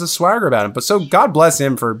he just has a swagger about him. But so God bless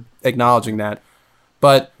him for acknowledging that.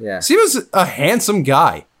 But Yeah. he was a handsome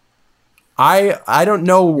guy. I don't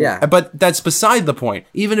know, Yeah. but that's beside the point.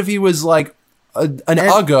 Even if he was like an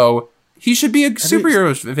uggo, he should be a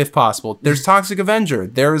superhero if possible. There's Toxic Avenger.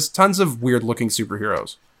 There's tons of weird looking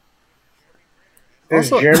superheroes.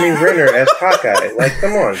 There's Also- Jeremy Renner as Hawkeye. Like,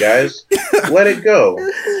 come on, guys. Let it go.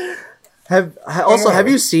 Have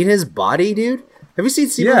you seen his body, dude? Have you seen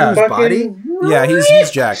Yeah. Simu Liu's body? Yeah, he's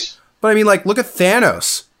jacked. But I mean, like, look at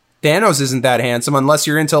Thanos. Thanos isn't that handsome unless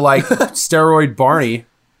you're into, like, steroid Barney.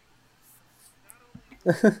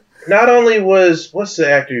 Not only what's the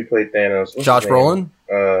actor who played Thanos? What's Josh his name?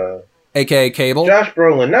 Brolin, a.k.a. Cable. Josh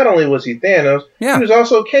Brolin. Not only was he Thanos, Yeah. he was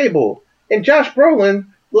also Cable. And Josh Brolin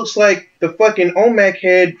looks like the fucking Olmec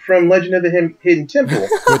head from Legend of the Hidden Temple.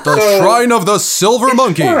 With the So, Shrine of the Silver it's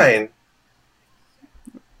Monkey. fine.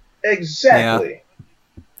 Exactly.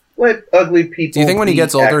 Let ugly people. Do you think when he be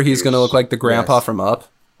gets older, he's actors. going to look like the grandpa Yes. from Up?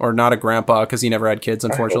 Or not a grandpa because he never had kids, I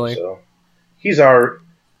hope unfortunately. so. He's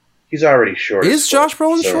already short. Is as Josh fuck,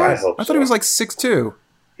 Brolin so short? I hope I thought he so. was like 6'2".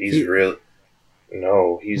 He's really.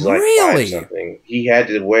 No, he's like Really? 5 something. He had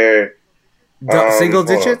to wear. Single hold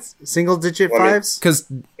on. digits? Single digit Let me- fives? Because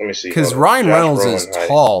Let me see. hold on. Ryan Josh Reynolds Brolin is height.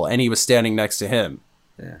 tall, and he was standing next to him.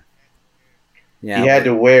 Yeah. He had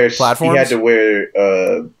to wear Platforms? He had to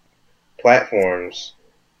wear platforms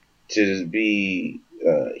to be.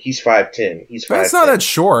 He's 5'10". He's 5'10". But it's not that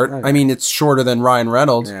short. Okay. I mean, it's shorter than Ryan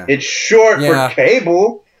Reynolds. Yeah. It's short Yeah. for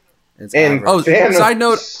Cable. It's and- average. Oh, Thanos. side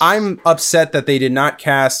note, I'm upset that they did not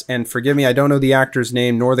cast, and forgive me, I don't know the actor's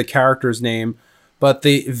name nor the character's name, but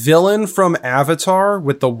the villain from Avatar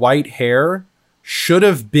with the white hair should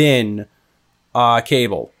have been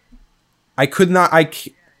Cable. I could not,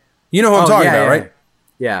 you know who I'm talking about, right?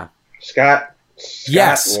 Yeah. Scott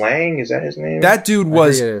Yes. Lang, is that his name? That dude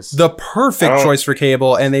was think it is. the perfect Oh. choice for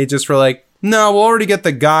Cable, and they just were like, no, we'll already get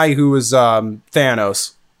the guy who was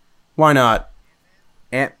Thanos. Why not?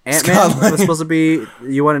 Ant-Man Scott Lang. was supposed to be...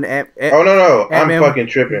 You want an Ant... Oh no, I'm Ant-Man- fucking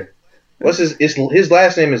tripping. What's his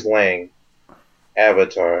last name is Lang.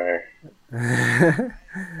 Avatar.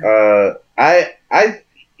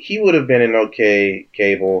 He would have been an okay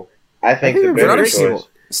Cable. I think think the it was better very choice. Cable.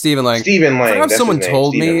 Stephen Lang. Stephen I Lang. forgot if that's someone his name,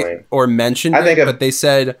 told Stephen me Lang. or mentioned I think it, I've- but they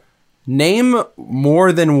said, name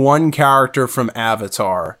more than one character from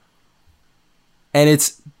Avatar. And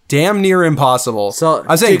it's damn near impossible. So,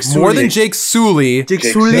 I'm saying Jake more Sully. than Jake Sully. Jake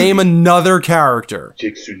Jake Sully. Name another character.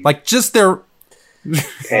 Jigsaw, Like just their.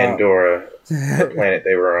 Pandora, the planet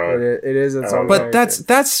they were on. It is its own But character.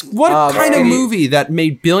 that's what kind of any- movie that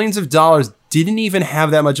made billions of dollars didn't even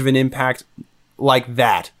have that much of an impact like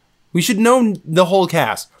that. We should know the whole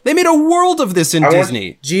cast. They made a world of this in I want- Disney. I want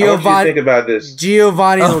you to Giovanni think about this.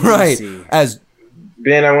 Giovanni Oh, right. Ribisi. As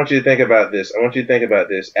Ben, I want you to think about this.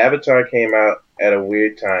 Avatar came out at a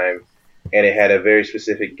weird time, and it had a very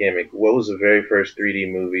specific gimmick. What was the very first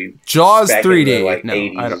 3D movie? Jaws Back 3D. in the, like, No,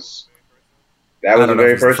 80s. I don't. That I was don't the know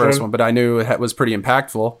very if it was the first one, one? but I knew it was pretty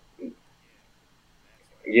impactful.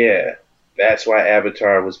 Yeah. That's why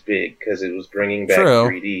Avatar was big, because it was bringing back True.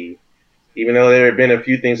 3D. Even though there had been a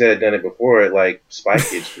few things that had done it before, like Spy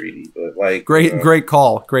Kids 3D. But, like, Great, you know, great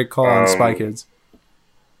call on Spy Um, Kids.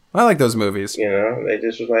 I like those movies. You know, they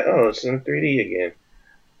just was like, oh, it's in 3D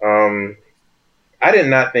again. I did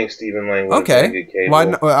not think Stephen Lang was a good Okay. Cable.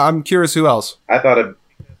 Why? I'm curious who else. I thought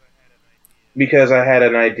because I had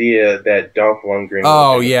an idea that Dolph Lundgren.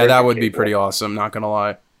 Oh was yeah, that would be Cable. pretty awesome. Not gonna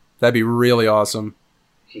lie, that'd be really awesome.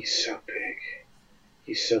 He's so big.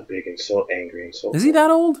 He's so big and so angry and so. Is he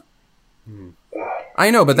that old? Ugh.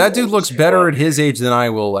 I know, but that dude old looks as better fuck. at his age than I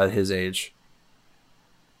will at his age.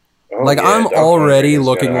 Oh, Like, I'm Dolph already Lundgren is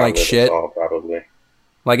looking gonna like outlive us shit. all, probably.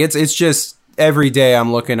 Like it's just every day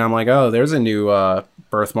I'm looking. I'm like, oh, there's a new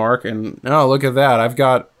birthmark, and oh, look at that. I've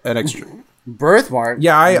got an extra. Birthmark.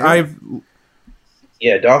 Yeah, I've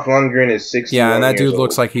Yeah, Dolph Lundgren is 60. yeah, and that dude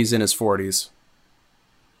looks like he's in his 40s.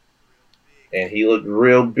 and he looked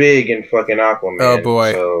real big in fucking Aquaman. Oh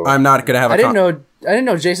boy, so- I'm not gonna have a. I didn't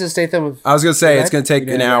know Jason Statham was. I was gonna say it's What? gonna take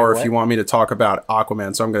You an didn't know hour what? if you want me to talk about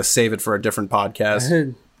Aquaman, so I'm gonna save it for a different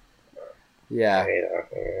podcast. Yeah, I hate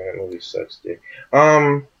Aquaman. That movie sucks, dude.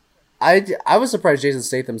 I was surprised Jason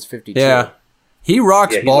Statham's 52. Yeah, he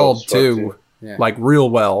rocks Yeah, he's bald old as fuck, too, too. Yeah. like real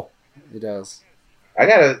well. He does. I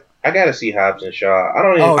gotta see Hobbs and Shaw. I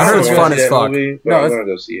don't even. Oh, I heard it's wanna fun see as that fuck. Movie, but No, I'm it's- gonna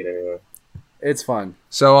go see it anyway. It's fun.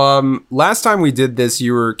 So, last time we did this,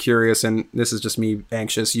 you were curious, and this is just me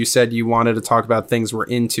anxious. You said you wanted to talk about things we're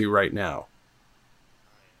into right now.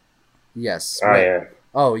 Yes. Oh yeah.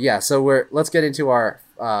 Oh yeah. So let's get into our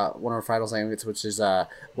one of our final segments, which is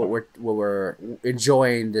what we're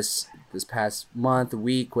enjoying this past month,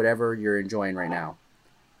 week, whatever you're enjoying right now.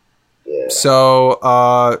 Yeah.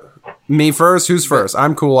 So, me first. Who's first?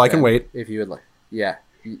 I'm cool. I can Yeah, wait. if you would like. Yeah.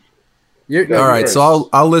 You're, No, All right, first. so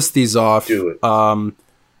I'll list these off. Do it.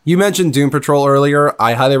 You mentioned Doom Patrol earlier.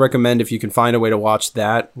 I highly recommend if you can find a way to watch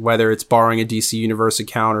that, whether it's borrowing a DC Universe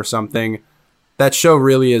account or something. That show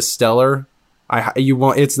really is stellar.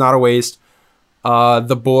 It's not a waste.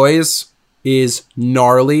 The Boys is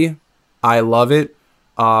gnarly. I love it,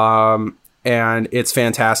 and it's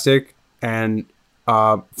fantastic. And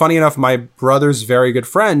funny enough, my brother's very good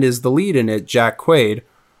friend is the lead in it, Jack Quaid,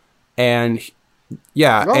 and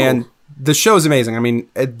yeah, Oh. and the show's amazing. I mean,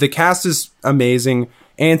 the cast is amazing.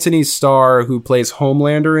 Anthony Starr, who plays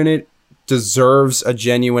Homelander in it, deserves a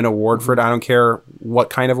genuine award for it. I don't care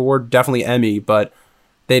what kind of award, definitely Emmy, but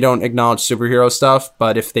they don't acknowledge superhero stuff.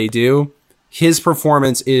 But if they do, his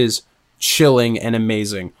performance is chilling and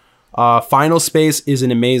amazing. Final Space is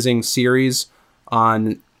an amazing series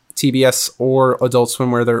on TBS or Adult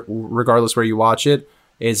Swim, regardless where you watch it.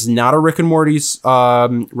 It's not a Rick and Morty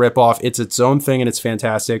ripoff. It's its own thing, and it's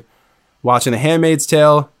fantastic. Watching The Handmaid's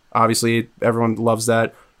Tale, obviously everyone loves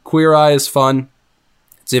that. Queer Eye is fun.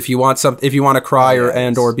 It's if you want to cry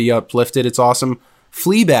or be uplifted, it's awesome.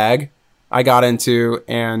 Fleabag, I got into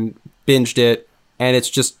and binged it, and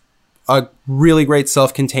it's just a really great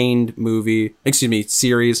self-contained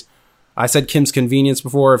series. I said Kim's Convenience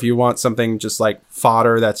before. If you want something just like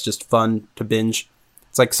fodder that's just fun to binge,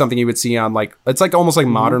 it's like something you would see on it's like almost like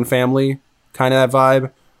Modern Family kind of that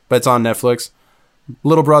vibe, but it's on Netflix.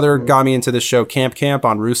 Little brother got me into this show Camp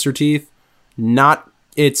on Rooster Teeth.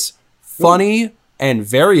 It's funny and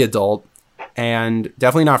very adult, and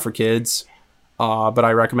definitely not for kids. But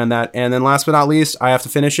I recommend that. And then last but not least, I have to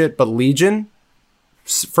finish it, but Legion,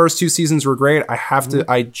 first 2 seasons were great.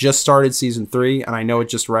 I just started season 3, and I know it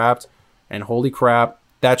just wrapped. And holy crap,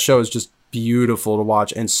 that show is just beautiful to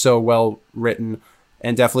watch and so well written,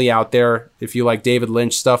 and definitely out there. If you like David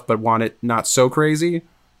Lynch stuff but want it not so crazy,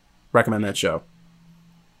 recommend that show.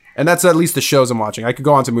 And that's at least the shows I'm watching. I could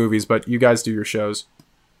go on to movies, but you guys do your shows.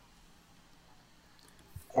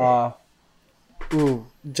 I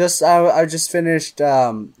just finished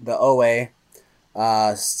the OA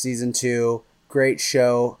season 2. Great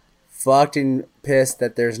show. Fucking pissed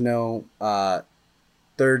that there's no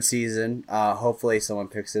third season. Hopefully someone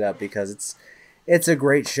picks it up because it's a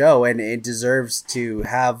great show and it deserves to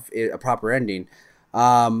have a proper ending.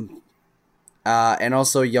 And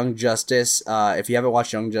also Young Justice. If you haven't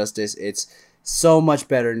watched Young Justice, it's so much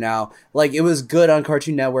better now. Like, it was good on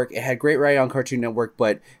Cartoon Network. It had great writing on Cartoon Network,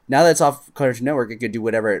 but now that it's off Cartoon Network, it could do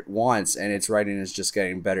whatever it wants, and its writing is just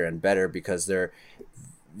getting better and better because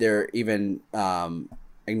they're even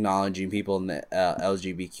acknowledging people in the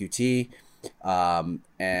LGBTQT,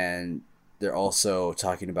 and they're also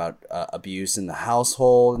talking about abuse in the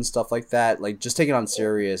household and stuff like that. Like, just taking on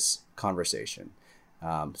serious conversation.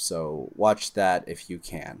 So watch that if you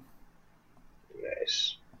can.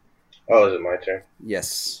 Nice. Oh, is it my turn?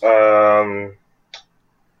 Yes.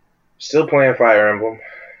 Still playing Fire Emblem.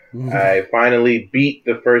 I finally beat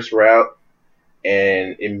the first route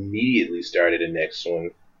and immediately started the next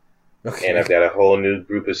one. Okay. And I've got a whole new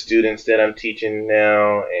group of students that I'm teaching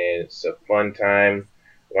now, and it's a fun time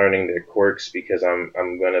learning their quirks because I'm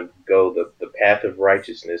gonna go the path of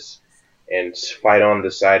righteousness and fight on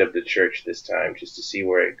the side of the church this time just to see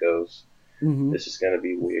where it goes. This is gonna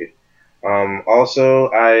be weird.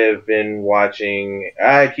 Also, I have been watching,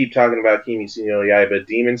 I keep talking about Kimetsu no Yaiba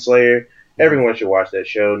Demon Slayer. Everyone should watch that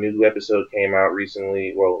show. New episode came out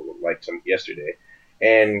recently, well, like yesterday.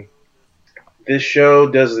 And this show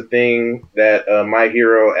does the thing that My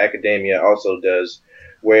Hero Academia also does,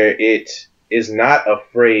 where it is not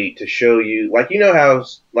afraid to show you, like, you know how,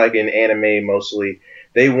 like in anime mostly,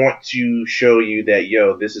 they want to show you that,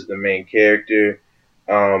 yo, this is the main character.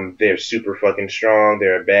 They're super fucking strong.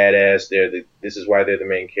 They're a badass. This is why they're the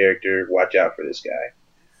main character. Watch out for this guy.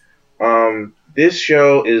 This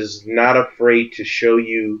show is not afraid to show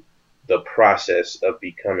you the process of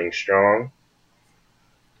becoming strong,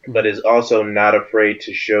 but is also not afraid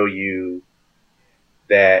to show you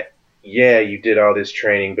that, yeah, you did all this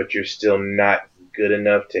training, but you're still not good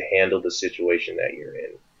enough to handle the situation that you're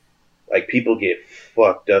in. Like, people get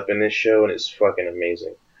fucked up in this show, and it's fucking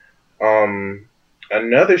amazing.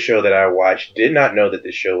 Another show that I watched, did not know that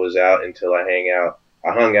this show was out until I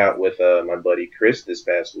hung out with my buddy Chris this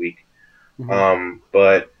past week.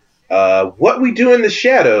 But What We Do in the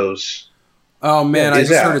Shadows. Oh man, I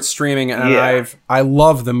just heard it streaming, and I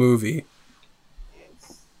love the movie.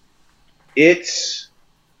 It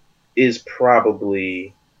is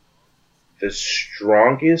probably the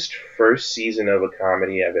strongest first season of a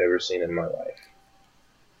comedy I've ever seen in my life.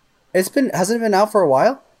 Hasn't it been out for a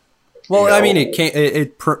while? Well, No. I mean,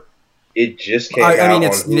 it just came out. I mean, on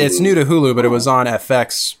it's Hulu. new to Hulu, but it was on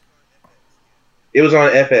FX. It was on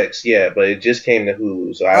FX, yeah, but it just came to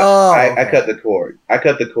Hulu, so I cut the cord. I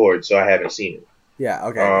cut the cord, so I haven't seen it. Yeah,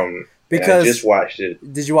 okay. Because I just watched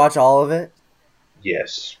it. Did you watch all of it?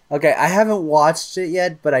 Yes. Okay, I haven't watched it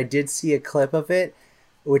yet, but I did see a clip of it,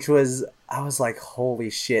 which was, I was like, holy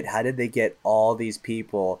shit, how did they get all these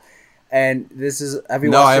people? And this is, have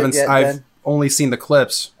you watched it yet, I've Ben? only seen the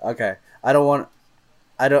clips. Okay. Oh,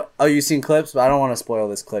 you've seen clips, but I don't want to spoil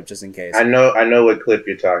this clip just in case. I know what clip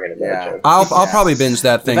you're talking about, Yeah. Joe. I'll probably binge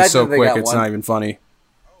that thing fact so that they quick got it's one- not even funny.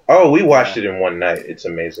 Oh, we watched it in one night. It's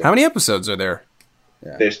amazing. How many episodes are there?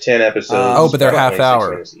 There's 10 episodes. Oh, but they're about half 26 hour.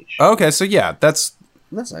 minutes each. Okay, so yeah, That's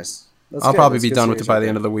nice. I'll probably be done with it by the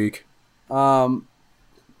end of the week. But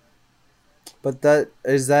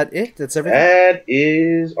is that it? That's everything? That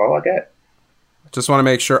is all I got. Just want to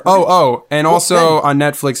make sure. Oh, and also on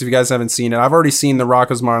Netflix, if you guys haven't seen it, I've already seen the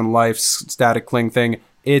Rocko's Modern Life Static Cling thing.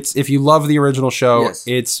 It's, if you love the original show, Yes.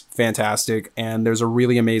 It's fantastic, and there's a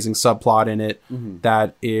really amazing subplot in it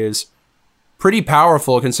that is pretty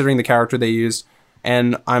powerful considering the character they used.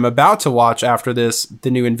 And I'm about to watch after this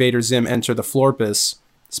the new Invader Zim Enter the Florpus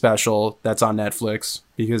special that's on Netflix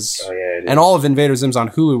because and all of Invader Zim's on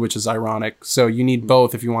Hulu, which is ironic. So you need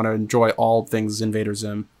both if you want to enjoy all things Invader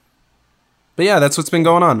Zim. But yeah, that's what's been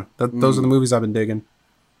going on. Those are the movies I've been digging.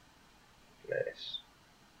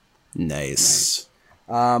 Nice.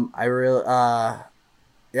 I really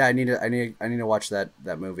I need to watch that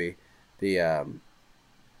movie, the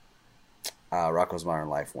Rocko's Modern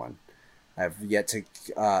Life one. I've yet to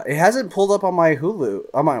it hasn't pulled up on my Hulu,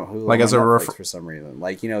 Like as a Netflix for some reason.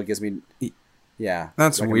 Like, it gives me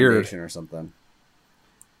That's weird recommendation or something.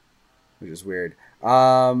 Which is weird.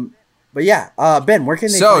 But yeah, Ben, where can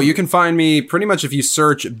they So find you can find me pretty much if you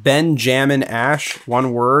search Benjamin Ash,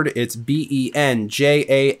 one word. It's BenjaminAsh.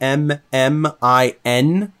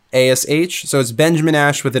 So it's Benjamin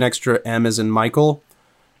Ash with an extra M as in Michael.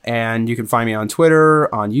 And you can find me on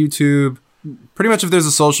Twitter, on YouTube. Pretty much if there's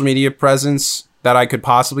a social media presence that I could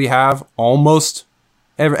possibly have, almost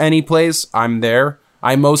any place, I'm there.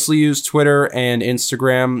 I mostly use Twitter and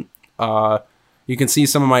Instagram. You can see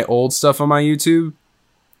some of my old stuff on my YouTube.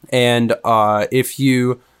 And if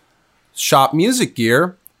you shop music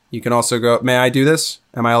gear. You can also go. May I do this?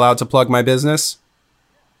 Am I allowed to plug my business?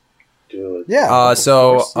 Do it. Yeah.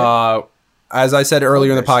 As I said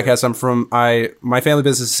earlier in the podcast, my family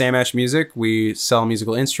business is Sam Ash Music. We sell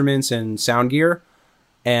musical instruments and sound gear.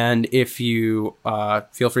 And if you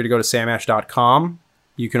feel free to go to samash.com,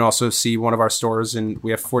 you can also see one of our stores, and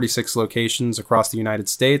we have 46 locations across the United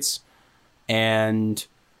States. And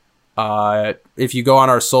if you go on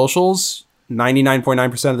our socials,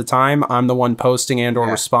 99.9% of the time, I'm the one posting and or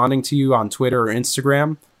responding to you on Twitter or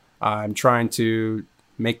Instagram. I'm trying to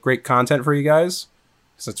make great content for you guys.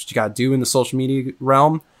 So that's what you got to do in the social media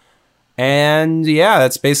realm. And yeah,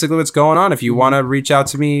 that's basically what's going on. If you want to reach out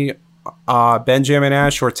to me, Benjamin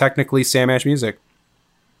Ash, or technically Sam Ash Music.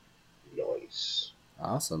 Nice.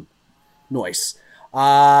 Awesome. Nice.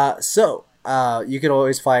 So you can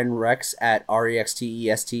always find Rex at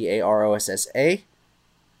REXTESTAROSSA.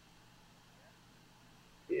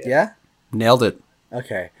 Yeah? Nailed it.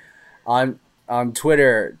 Okay. On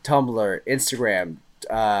Twitter, Tumblr, Instagram,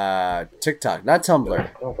 TikTok. Not Tumblr.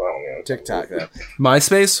 Don't follow me on TikTok, though.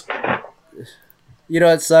 MySpace? You know,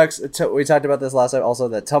 it sucks. We talked about this last time also,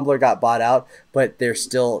 that Tumblr got bought out, but they're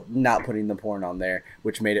still not putting the porn on there,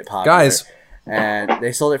 which made it popular. Guys. And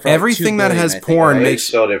they sold it for everything like $2 that billion, has I think. porn They makes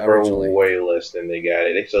sold it for originally. way less than they got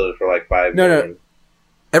it. They sold it for like $5 No. million.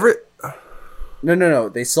 No.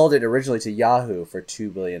 They sold it originally to Yahoo for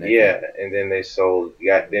 $2 billion. I think. Yeah, and then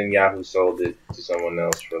then Yahoo sold it to someone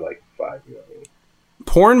else for like $5 million.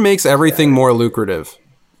 Porn makes everything more lucrative.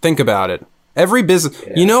 Think about it. Every business.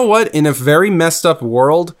 You know what? In a very messed up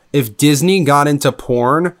world, if Disney got into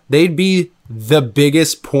porn, they'd be the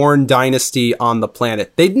biggest porn dynasty on the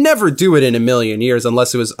planet. They'd never do it in a million years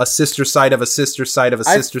unless it was a sister site of a sister site of a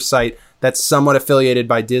sister site that's somewhat affiliated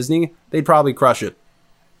by Disney. They'd probably crush it.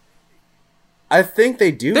 I think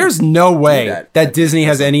they do. There's no way that Disney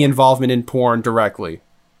has that's any involvement in porn directly.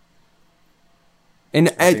 And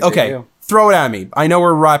think they okay, do. throw it at me. I know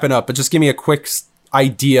we're wrapping up, but just give me a quick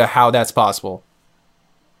idea how that's possible.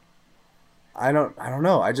 I don't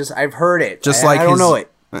know. I've heard it. Like I don't his- know it.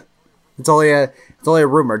 It's only a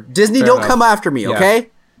rumor. Disney, Fair don't enough. come after me, Yeah. okay?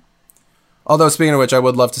 Although, speaking of which, I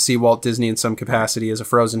would love to see Walt Disney in some capacity as a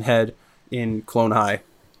frozen head in Clone High.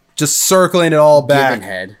 Just circling it all back. Given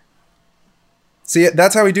head. See,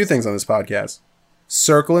 that's how we do things on this podcast.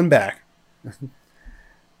 Circling back. All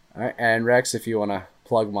right, and Rex, if you want to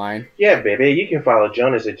plug mine. Yeah, baby. You can follow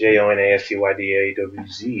Jonas at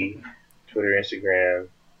JONASTYDAWZ, Twitter, Instagram,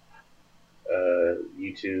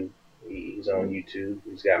 YouTube. He's on YouTube.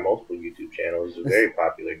 He's got multiple YouTube channels. He's a very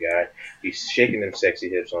popular guy. He's shaking them sexy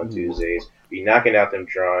hips on Tuesdays. He's knocking out them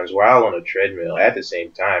drawings while on a treadmill. At the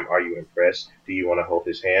same time, are you impressed? Do you want to hold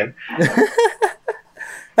his hand? Check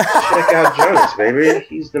out Jonas, baby.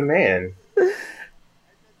 He's the man.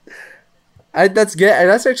 That's good.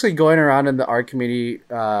 That's actually going around in the art community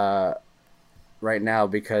right now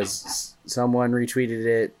because someone retweeted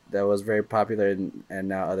it that was very popular, and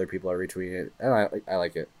now other people are retweeting it. And I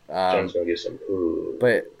like it. John's gonna get some pool.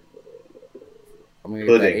 But I'm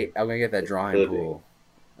gonna get that drawing pool.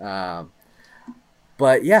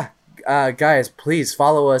 But yeah, guys, please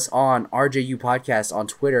follow us on RJU Podcast on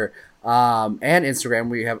Twitter and Instagram.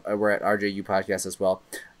 We're at RJU Podcast as well.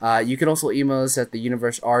 You can also email us at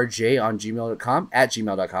theuniverserj on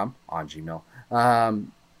gmail.com on Gmail.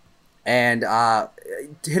 And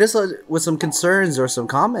hit us with some concerns or some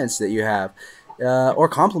comments that you have, or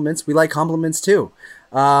compliments. We like compliments too.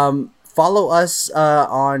 Follow us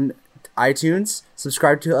on iTunes.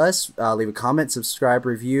 Subscribe to us. Leave a comment. Subscribe.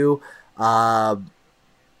 Review.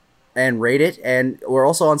 And rate it. And we're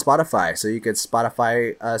also on Spotify, so you could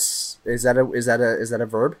Spotify us. Is that a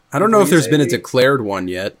verb? I don't know if there's been a declared one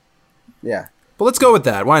yet, Yeah. but let's go with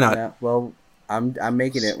that. Why not? Yeah. Well, I'm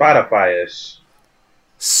making it. Spotify us.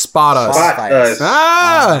 Spot us. Spotify us.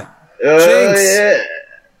 Ah! Jinx. Yeah.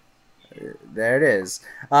 There it is.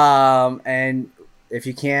 And if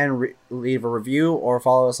you can, leave a review or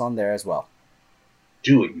follow us on there as well.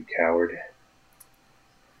 Do it, you coward.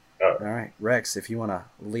 All right, Rex, if you want to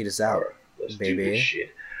lead us out, Let's baby. do this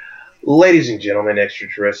shit. Ladies and gentlemen,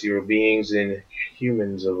 extraterrestrial beings and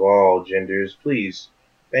humans of all genders, please,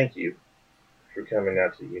 thank you for coming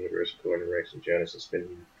out to the universe, according to Rex and Jonas, and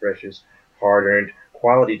spending precious, hard-earned,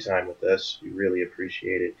 quality time with us. We really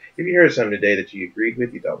appreciate it. If you heard something today that you agreed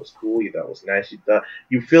with, you thought was cool, you thought was nice,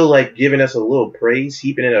 you feel like giving us a little praise,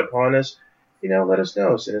 heaping it upon us, let us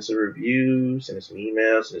know. Send us a review, send us an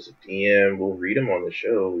email, send us a DM. We'll read them on the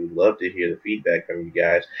show. We'd love to hear the feedback from you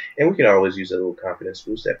guys. And we can always use a little confidence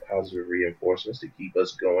boost, that positive reinforcements to keep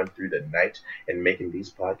us going through the night and making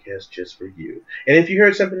these podcasts just for you. And if you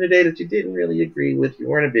heard something today that you didn't really agree with, you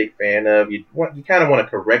weren't a big fan of, you kind of want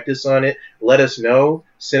to correct us on it, let us know.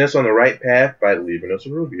 Send us on the right path by leaving us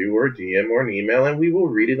a review or a DM or an email, and we will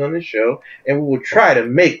read it on the show, and we will try to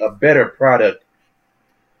make a better product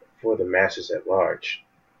for the masses at large.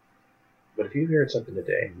 But if you heard something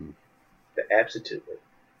today that absolutely,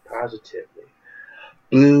 positively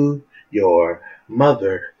blew your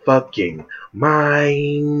motherfucking mind,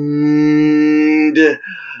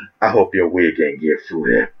 I hope your wig ain't get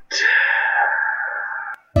flipped.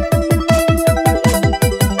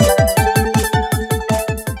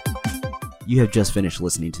 You have just finished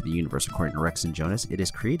listening to The Universe According to Rex and Jonas. It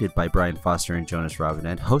is created by Brian Foster and Jonas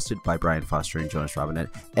Robinette, hosted by Brian Foster and Jonas Robinette,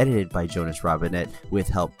 edited by Jonas Robinette, with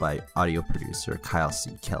help by audio producer Kyle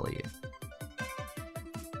C. Kelly.